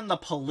 not even the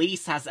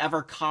police, has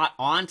ever caught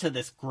on to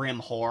this grim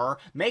horror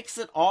makes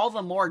it all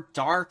the more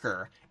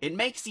darker. It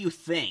makes you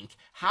think,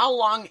 how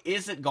long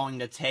is it going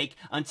to take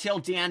until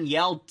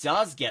Danielle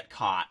does get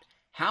caught?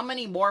 How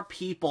many more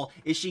people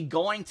is she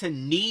going to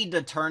need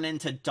to turn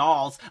into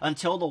dolls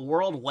until the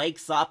world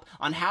wakes up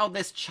on how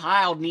this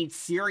child needs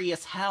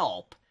serious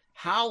help?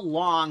 How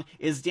long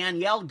is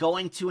Danielle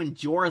going to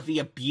endure the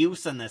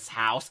abuse in this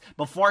house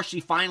before she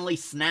finally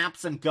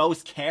snaps and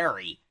goes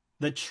Carrie?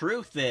 The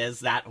truth is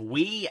that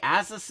we,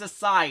 as a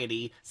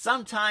society,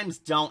 sometimes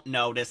don't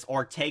notice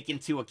or take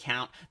into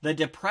account the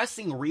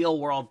depressing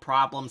real-world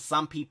problems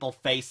some people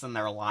face in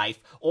their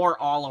life or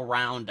all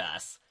around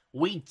us.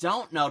 We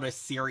don't notice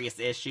serious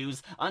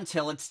issues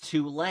until it's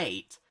too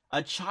late.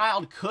 A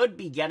child could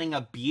be getting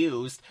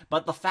abused,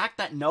 but the fact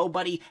that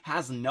nobody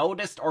has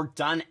noticed or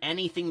done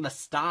anything to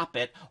stop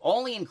it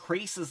only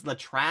increases the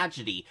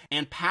tragedy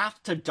and path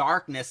to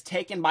darkness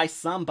taken by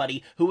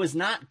somebody who has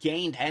not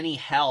gained any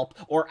help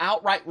or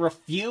outright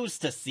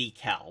refused to seek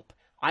help.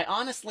 I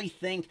honestly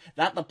think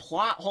that the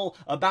plot hole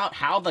about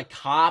how the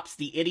cops,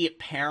 the idiot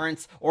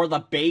parents, or the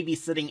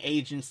babysitting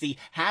agency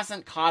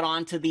hasn't caught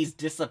on to these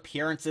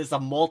disappearances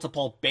of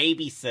multiple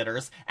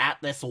babysitters at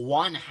this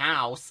one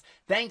house,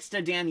 thanks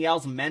to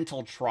Danielle's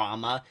mental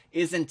trauma,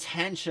 is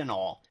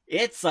intentional.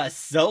 It's a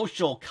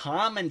social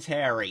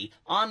commentary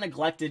on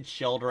neglected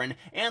children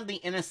and the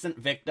innocent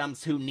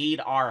victims who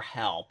need our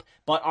help,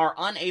 but are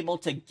unable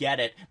to get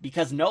it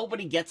because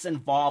nobody gets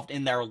involved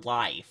in their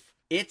life.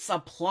 It's a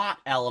plot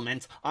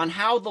element on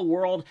how the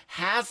world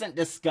hasn't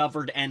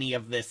discovered any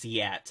of this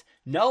yet.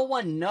 No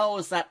one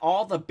knows that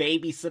all the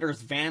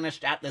babysitters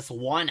vanished at this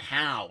one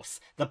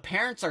house. The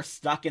parents are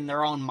stuck in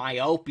their own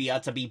myopia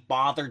to be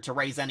bothered to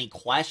raise any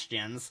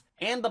questions.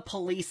 And the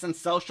police and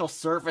social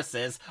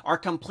services are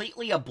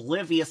completely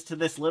oblivious to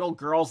this little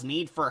girl's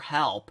need for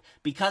help,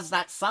 because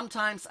that's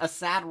sometimes a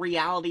sad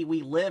reality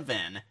we live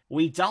in.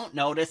 We don't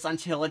notice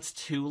until it's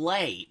too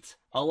late.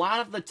 A lot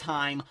of the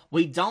time,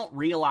 we don't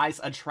realize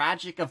a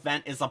tragic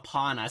event is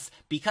upon us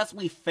because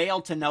we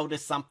failed to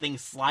notice something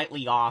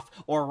slightly off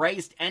or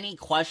raised any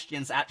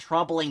questions at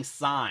troubling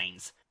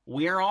signs.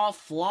 We're all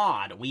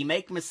flawed. We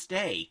make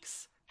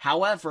mistakes.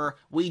 However,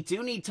 we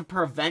do need to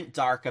prevent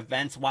dark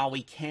events while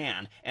we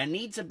can, and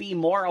need to be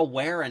more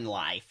aware in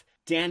life.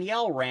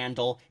 Danielle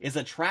Randall is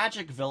a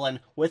tragic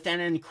villain with an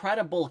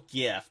incredible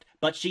gift,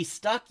 but she's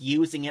stuck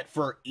using it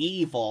for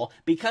evil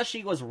because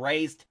she was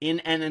raised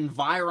in an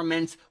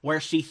environment where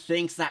she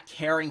thinks that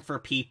caring for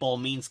people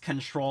means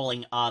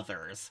controlling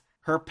others.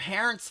 Her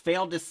parents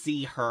fail to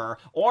see her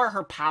or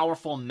her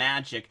powerful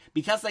magic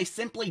because they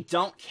simply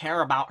don't care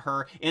about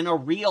her in a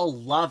real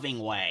loving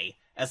way.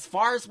 As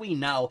far as we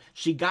know,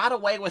 she got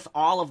away with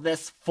all of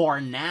this for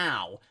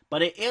now,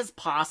 but it is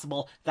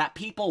possible that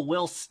people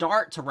will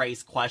start to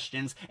raise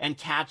questions and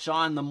catch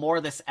on the more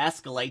this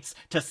escalates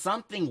to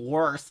something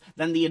worse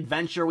than the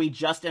adventure we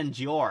just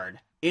endured.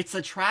 It's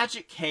a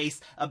tragic case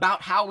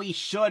about how we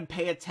should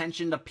pay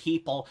attention to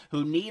people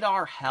who need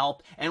our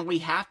help, and we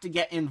have to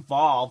get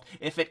involved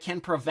if it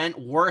can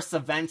prevent worse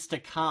events to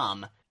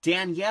come.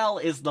 Danielle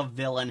is the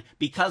villain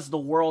because the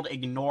world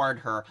ignored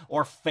her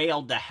or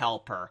failed to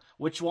help her,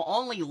 which will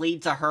only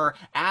lead to her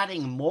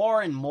adding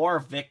more and more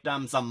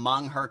victims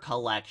among her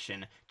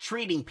collection,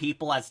 treating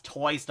people as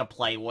toys to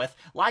play with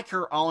like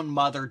her own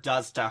mother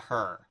does to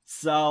her.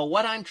 So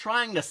what I'm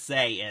trying to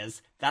say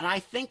is that I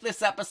think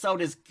this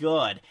episode is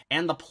good,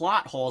 and the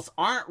plot holes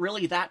aren't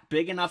really that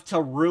big enough to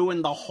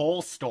ruin the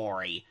whole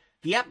story.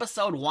 The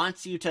episode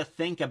wants you to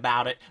think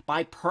about it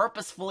by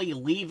purposefully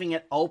leaving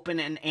it open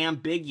and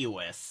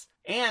ambiguous.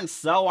 And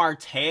so our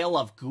tale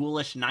of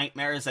ghoulish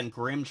nightmares and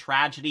grim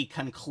tragedy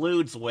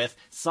concludes with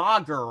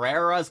Saw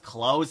Gerrera's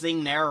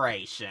closing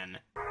narration.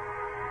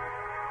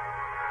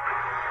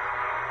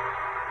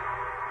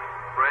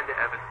 Miranda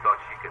Evans thought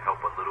she could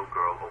help a little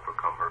girl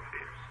overcome her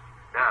fears.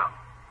 Now,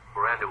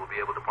 Miranda will be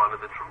able to ponder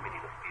the true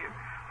meaning of fear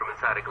from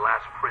inside a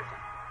glass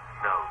prison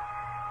known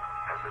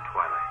as the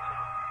Twilight Zone.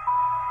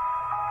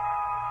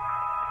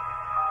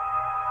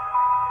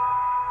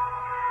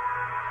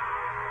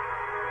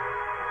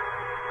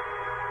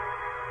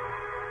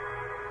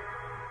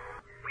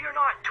 We are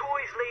not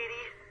toys,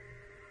 lady.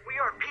 We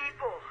are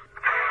people.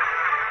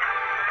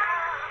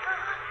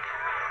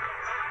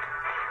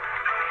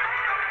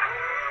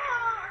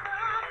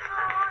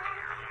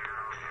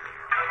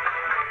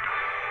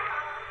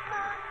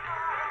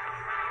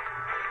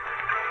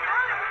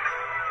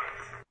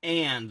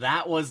 And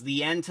that was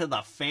the end to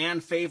the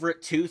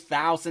fan-favorite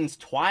 2000s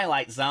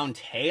Twilight Zone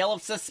Tale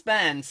of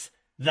Suspense,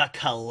 The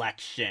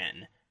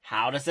Collection.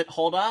 How does it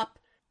hold up?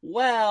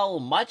 Well,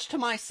 much to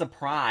my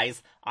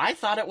surprise, I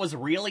thought it was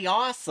really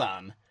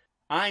awesome.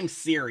 I'm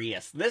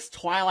serious, this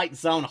Twilight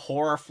Zone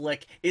horror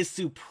flick is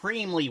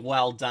supremely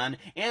well done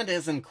and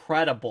is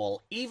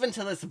incredible, even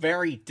to this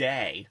very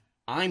day.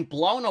 I'm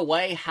blown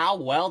away how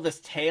well this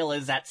tale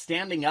is at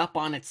standing up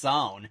on its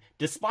own,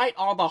 despite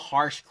all the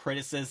harsh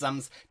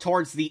criticisms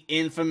towards the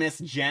infamous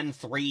Gen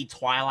 3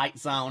 Twilight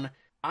Zone.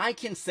 I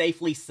can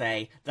safely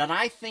say that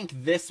I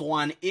think this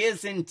one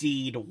is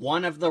indeed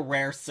one of the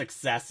rare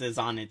successes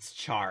on its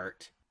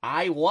chart.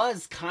 I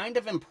was kind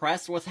of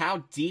impressed with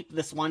how deep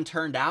this one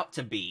turned out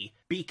to be,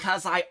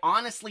 because I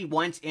honestly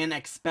went in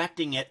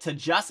expecting it to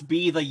just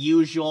be the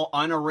usual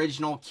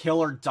unoriginal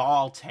killer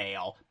doll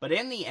tale, but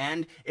in the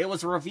end, it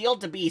was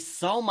revealed to be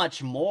so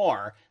much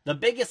more. The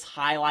biggest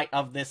highlight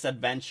of this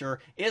adventure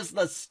is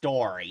the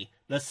story.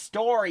 The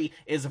story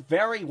is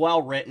very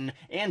well written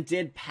and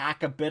did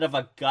pack a bit of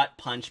a gut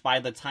punch by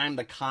the time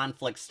the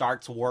conflict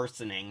starts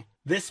worsening.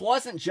 This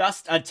wasn't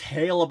just a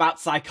tale about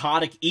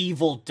psychotic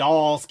evil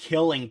dolls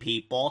killing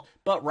people,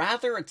 but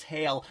rather a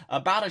tale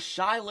about a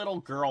shy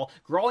little girl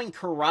growing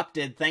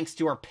corrupted thanks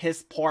to her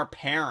piss-poor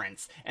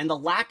parents and the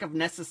lack of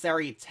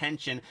necessary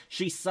attention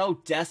she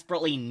so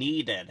desperately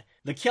needed.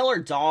 The killer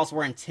dolls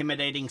were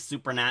intimidating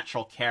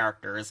supernatural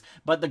characters,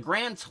 but the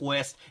grand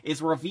twist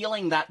is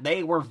revealing that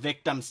they were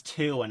victims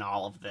too in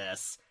all of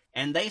this.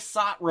 And they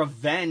sought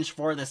revenge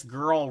for this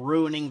girl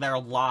ruining their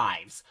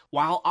lives,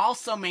 while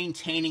also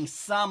maintaining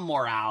some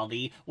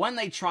morality when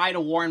they try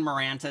to warn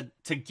Miranda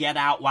to get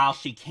out while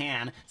she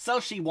can, so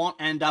she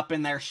won't end up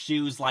in their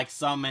shoes like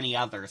so many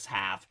others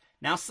have.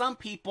 Now, some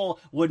people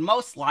would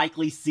most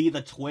likely see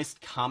the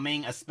twist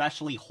coming,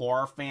 especially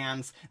horror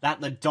fans,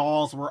 that the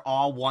dolls were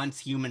all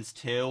once humans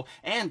too,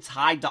 and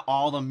tied to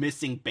all the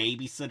missing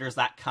babysitters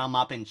that come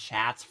up in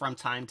chats from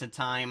time to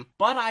time.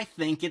 But I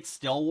think it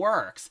still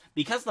works,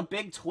 because the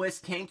big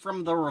twist came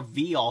from the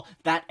reveal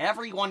that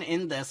everyone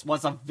in this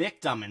was a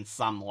victim in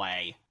some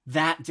way.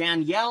 That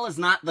Danielle is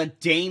not the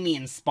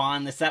Damien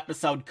spawn this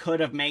episode could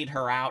have made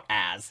her out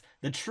as.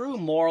 The true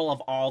moral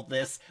of all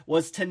this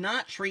was to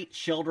not treat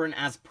children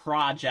as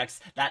projects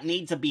that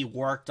need to be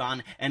worked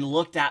on and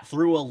looked at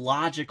through a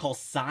logical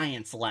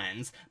science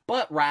lens,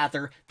 but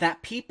rather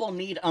that people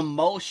need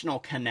emotional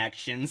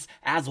connections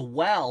as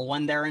well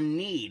when they're in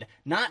need,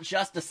 not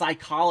just a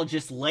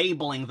psychologist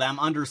labeling them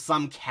under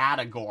some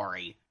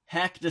category.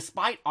 Heck,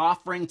 despite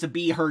offering to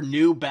be her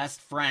new best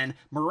friend,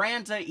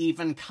 Miranda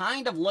even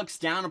kind of looks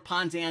down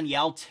upon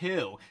Danielle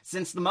too,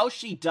 since the most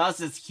she does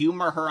is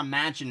humor her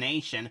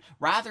imagination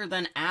rather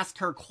than ask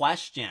her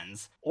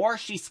questions. Or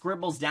she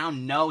scribbles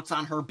down notes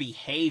on her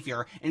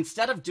behavior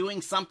instead of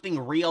doing something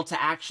real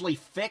to actually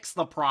fix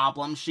the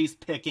problem she's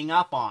picking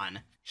up on.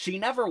 She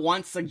never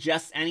once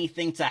suggests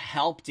anything to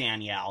help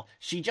Danielle.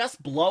 She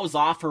just blows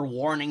off her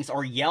warnings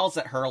or yells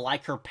at her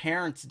like her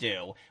parents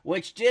do,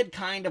 which did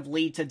kind of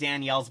lead to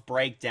Danielle's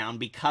breakdown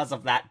because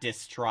of that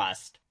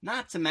distrust.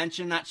 Not to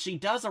mention that she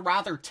does a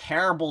rather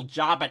terrible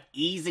job at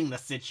easing the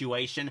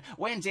situation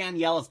when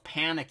Danielle is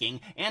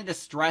panicking and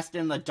distressed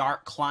in the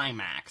dark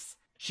climax.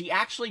 She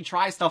actually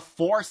tries to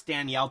force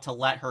Danielle to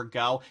let her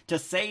go to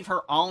save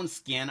her own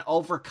skin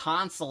over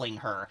consoling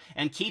her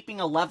and keeping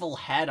a level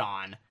head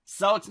on.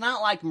 So it's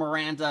not like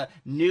Miranda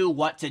knew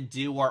what to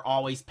do or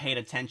always paid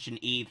attention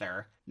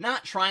either.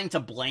 Not trying to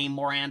blame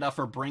Miranda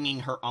for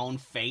bringing her own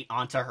fate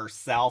onto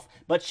herself,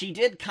 but she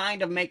did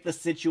kind of make the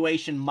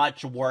situation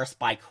much worse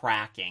by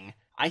cracking.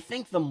 I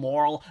think the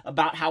moral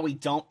about how we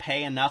don't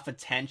pay enough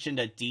attention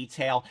to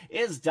detail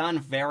is done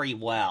very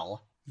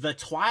well. The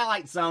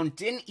Twilight Zone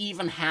didn't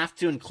even have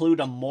to include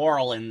a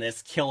moral in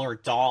this killer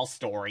doll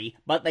story,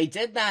 but they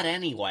did that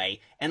anyway,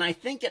 and I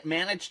think it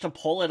managed to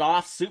pull it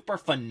off super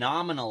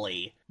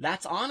phenomenally.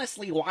 That's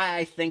honestly why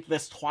I think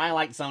this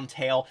Twilight Zone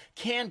tale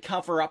can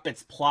cover up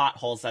its plot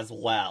holes as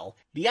well.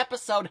 The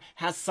episode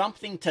has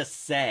something to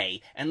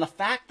say, and the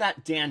fact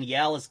that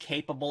Danielle is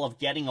capable of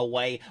getting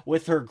away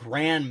with her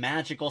grand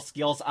magical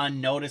skills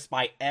unnoticed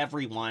by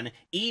everyone,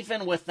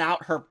 even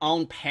without her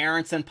own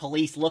parents and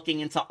police looking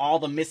into all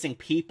the missing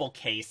people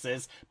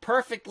cases,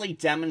 perfectly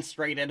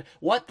demonstrated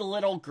what the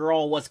little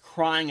girl was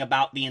crying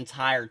about the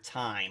entire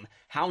time.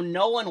 How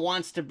no one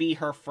wants to be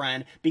her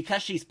friend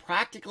because she's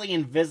practically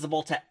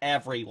invisible to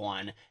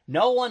everyone.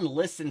 No one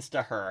listens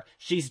to her.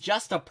 She's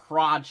just a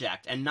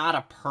project and not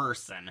a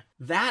person.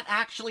 That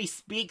actually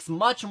speaks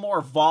much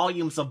more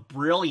volumes of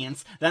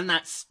brilliance than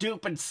that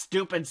stupid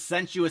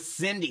sensuous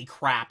Cindy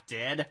crap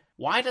did.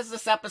 Why does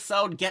this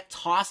episode get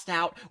tossed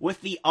out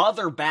with the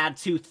other bad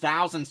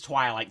 2000s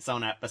Twilight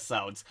Zone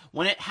episodes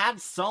when it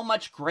had so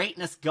much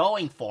greatness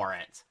going for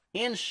it?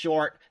 In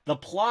short, the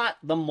plot,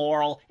 the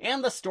moral,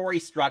 and the story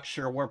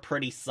structure were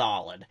pretty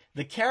solid.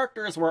 The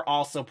characters were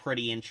also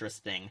pretty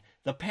interesting.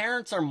 The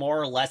parents are more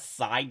or less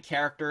side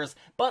characters,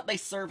 but they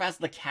serve as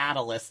the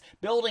catalyst,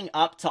 building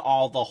up to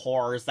all the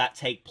horrors that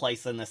take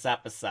place in this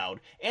episode,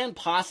 and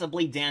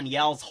possibly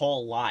Danielle's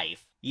whole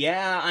life.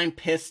 Yeah, I'm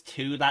pissed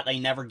too that they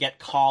never get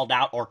called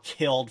out or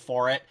killed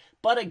for it,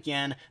 but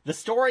again, the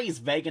story is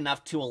vague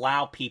enough to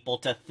allow people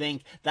to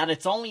think that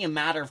it's only a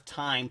matter of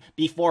time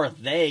before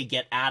they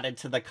get added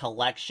to the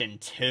collection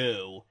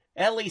too.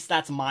 At least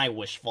that's my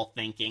wishful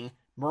thinking.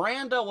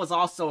 Miranda was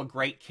also a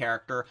great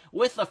character,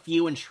 with a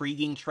few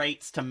intriguing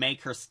traits to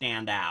make her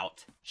stand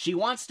out. She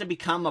wants to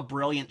become a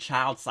brilliant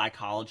child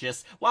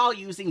psychologist while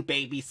using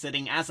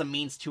babysitting as a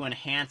means to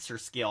enhance her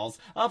skills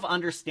of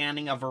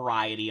understanding a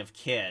variety of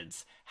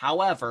kids.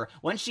 However,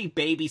 when she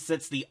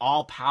babysits the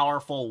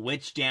all-powerful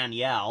witch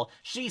Danielle,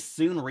 she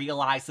soon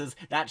realizes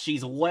that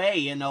she's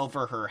way in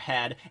over her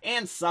head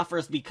and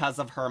suffers because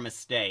of her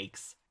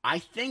mistakes. I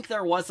think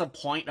there was a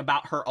point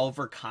about her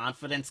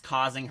overconfidence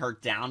causing her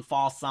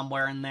downfall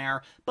somewhere in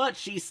there, but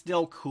she's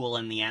still cool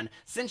in the end,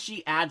 since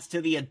she adds to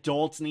the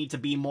adults' need to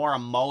be more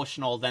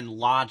emotional than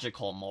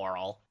logical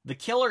moral. The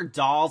killer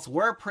dolls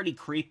were pretty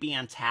creepy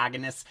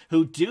antagonists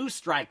who do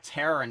strike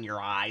terror in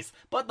your eyes,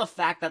 but the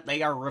fact that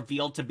they are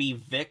revealed to be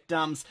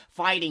victims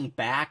fighting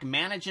back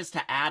manages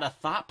to add a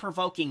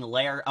thought-provoking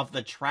layer of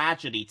the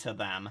tragedy to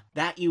them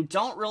that you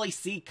don't really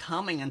see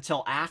coming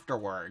until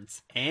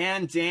afterwards.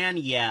 And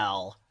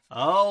Danielle.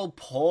 Oh,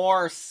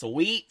 poor,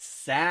 sweet,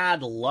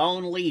 sad,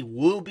 lonely,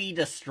 wooby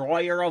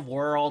destroyer of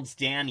worlds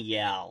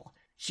Danielle.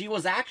 She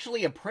was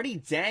actually a pretty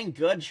dang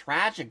good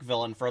tragic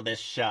villain for this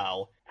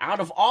show. Out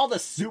of all the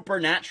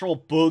supernatural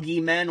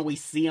boogeymen we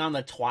see on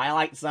the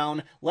Twilight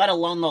Zone, let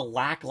alone the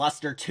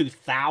lackluster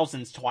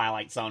 2000s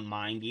Twilight Zone,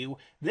 mind you,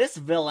 this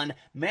villain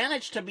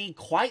managed to be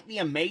quite the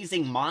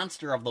amazing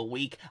monster of the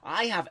week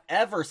I have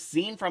ever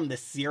seen from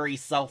this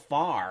series so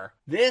far.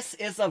 This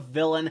is a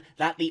villain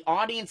that the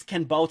audience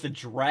can both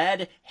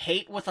dread,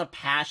 hate with a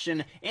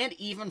passion, and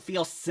even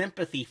feel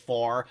sympathy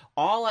for,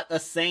 all at the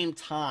same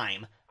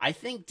time. I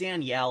think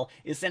Danielle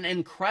is an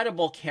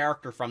incredible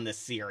character from this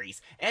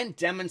series, and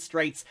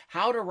demonstrates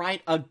how to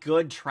write a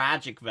good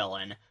tragic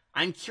villain.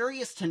 I'm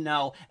curious to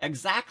know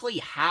exactly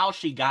how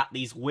she got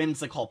these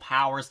whimsical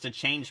powers to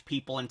change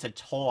people into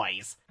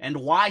toys, and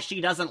why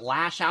she doesn't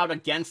lash out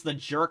against the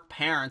jerk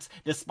parents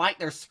despite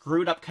their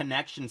screwed up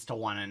connections to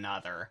one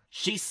another.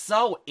 She's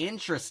so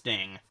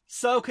interesting.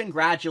 So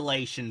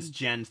congratulations,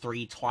 Gen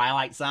 3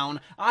 Twilight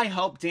Zone. I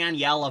hope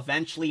Danielle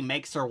eventually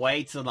makes her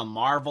way to the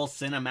Marvel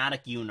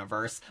Cinematic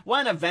Universe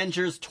when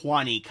Avengers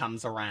 20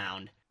 comes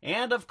around.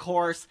 And of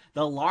course,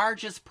 the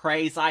largest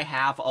praise I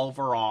have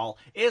overall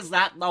is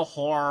that the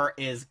horror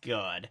is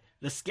good.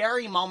 The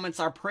scary moments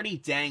are pretty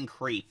dang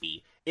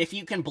creepy. If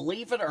you can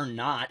believe it or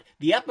not,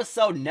 the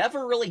episode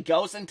never really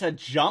goes into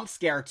jump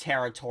scare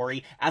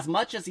territory as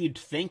much as you'd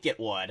think it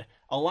would.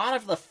 A lot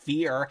of the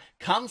fear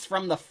comes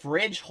from the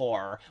fridge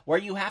horror, where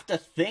you have to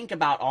think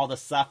about all the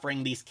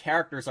suffering these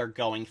characters are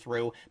going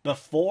through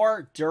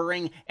before,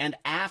 during, and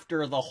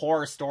after the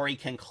horror story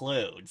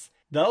concludes.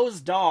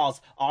 Those dolls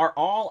are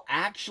all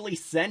actually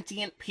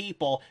sentient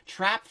people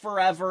trapped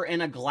forever in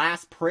a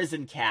glass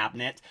prison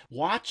cabinet,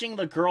 watching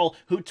the girl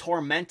who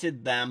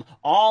tormented them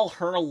all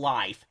her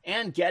life,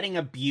 and getting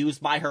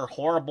abused by her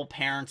horrible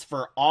parents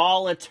for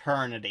all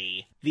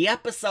eternity. The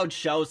episode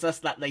shows us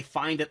that they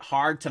find it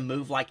hard to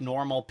move like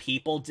normal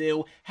people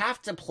do,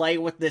 have to play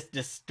with this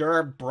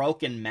disturbed,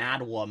 broken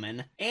mad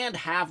woman, and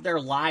have their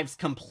lives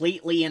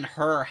completely in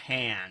her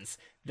hands.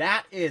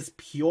 That is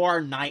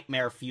pure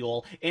nightmare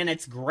fuel in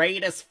its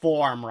greatest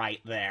form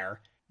right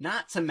there.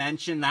 Not to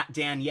mention that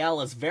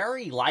Danielle is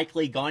very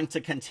likely going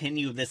to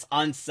continue this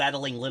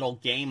unsettling little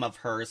game of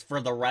hers for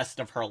the rest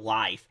of her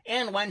life.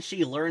 And when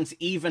she learns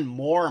even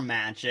more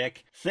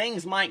magic,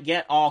 things might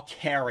get all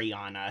Carrie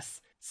on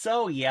us.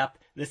 So yep,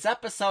 this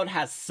episode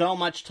has so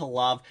much to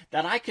love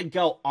that I could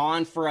go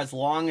on for as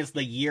long as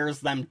the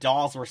years them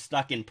dolls were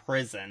stuck in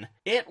prison.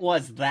 It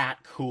was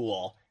that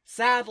cool.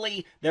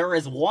 Sadly, there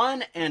is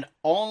one and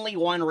only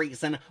one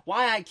reason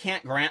why I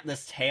can't grant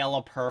this tale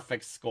a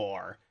perfect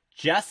score.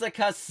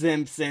 Jessica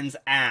Simpson's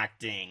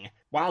acting.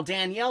 While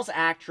Danielle's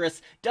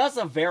actress does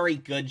a very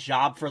good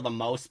job for the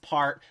most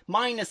part,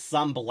 minus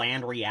some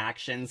bland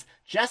reactions,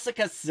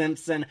 Jessica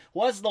Simpson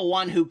was the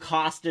one who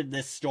costed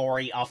this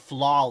story a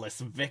flawless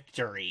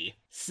victory.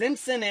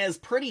 Simpson is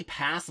pretty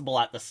passable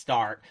at the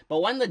start,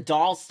 but when the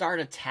dolls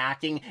start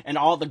attacking and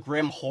all the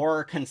grim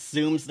horror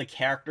consumes the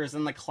characters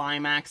in the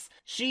climax,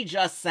 she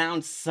just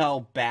sounds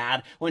so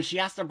bad when she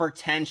has to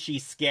pretend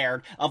she's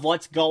scared of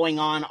what's going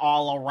on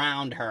all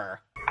around her.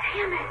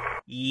 Damn it.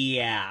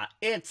 Yeah,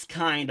 it's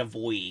kind of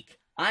weak.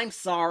 I'm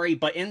sorry,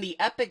 but in the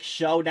epic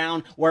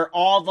showdown where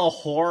all the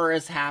horror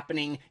is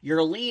happening,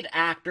 your lead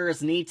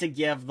actors need to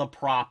give the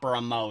proper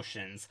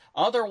emotions.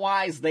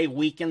 Otherwise, they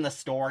weaken the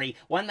story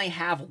when they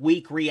have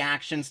weak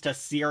reactions to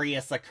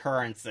serious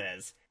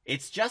occurrences.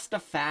 It's just a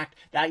fact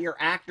that your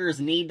actors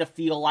need to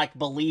feel like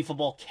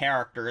believable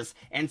characters,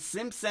 and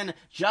Simpson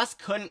just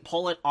couldn't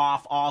pull it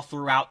off all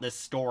throughout this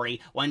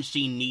story when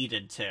she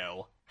needed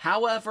to.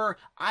 However,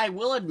 I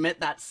will admit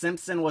that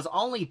Simpson was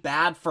only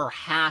bad for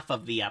half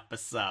of the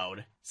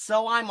episode,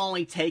 so I'm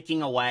only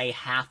taking away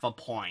half a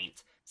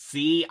point.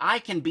 See, I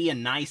can be a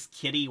nice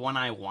kitty when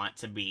I want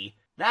to be.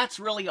 That's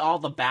really all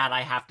the bad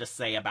I have to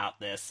say about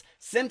this.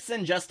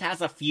 Simpson just has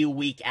a few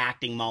weak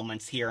acting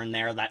moments here and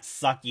there that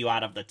suck you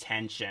out of the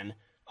tension.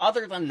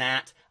 Other than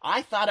that,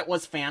 I thought it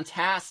was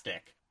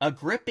fantastic. A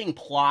gripping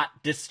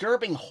plot,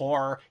 disturbing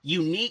horror,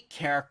 unique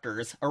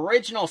characters,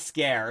 original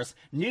scares,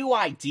 new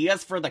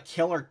ideas for the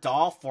killer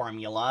doll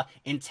formula,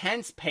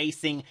 intense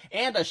pacing,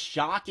 and a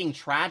shocking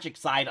tragic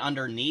side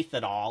underneath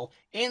it all.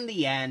 In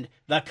the end,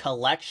 the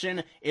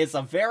collection is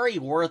a very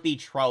worthy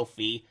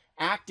trophy,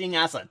 acting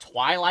as a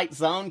Twilight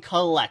Zone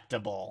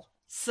collectible.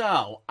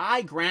 So,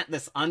 I grant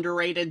this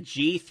underrated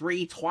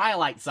G3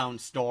 Twilight Zone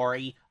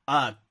story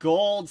a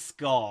gold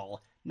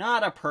skull.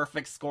 Not a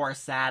perfect score,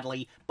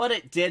 sadly, but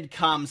it did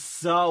come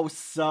so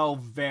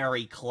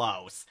very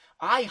close.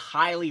 I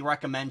highly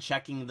recommend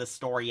checking this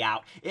story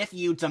out if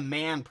you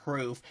demand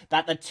proof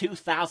that the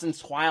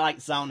 2000s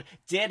Twilight Zone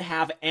did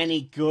have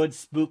any good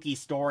spooky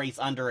stories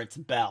under its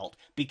belt,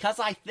 because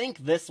I think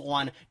this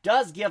one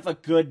does give a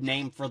good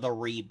name for the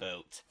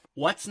reboot.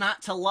 What's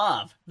not to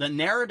love? The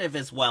narrative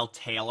is well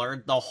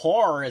tailored, the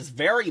horror is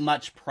very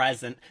much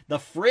present, the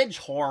fridge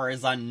horror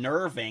is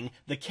unnerving,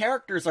 the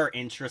characters are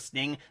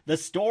interesting, the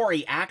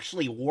story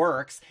actually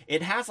works,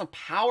 it has a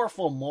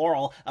powerful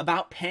moral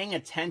about paying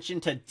attention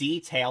to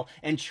detail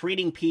and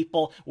treating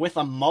people with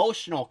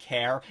emotional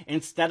care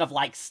instead of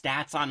like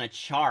stats on a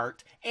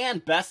chart,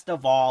 and best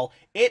of all,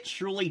 it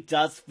truly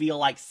does feel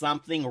like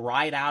something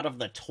right out of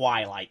the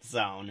Twilight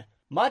Zone.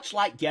 Much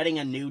like getting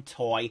a new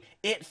toy,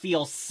 it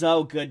feels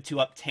so good to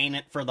obtain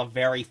it for the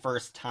very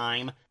first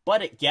time,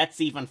 but it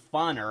gets even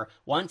funner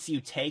once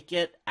you take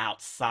it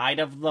outside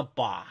of the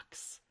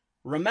box.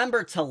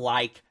 Remember to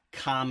like,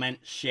 comment,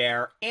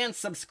 share, and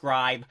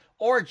subscribe,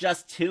 or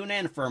just tune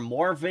in for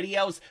more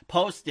videos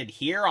posted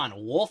here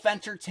on Wolf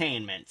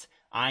Entertainment.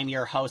 I'm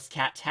your host,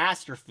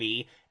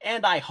 Catastrophe,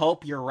 and I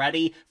hope you're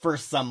ready for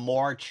some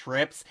more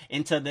trips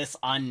into this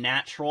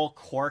unnatural,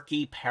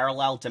 quirky,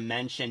 parallel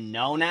dimension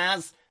known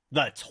as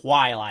the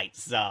Twilight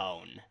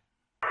Zone.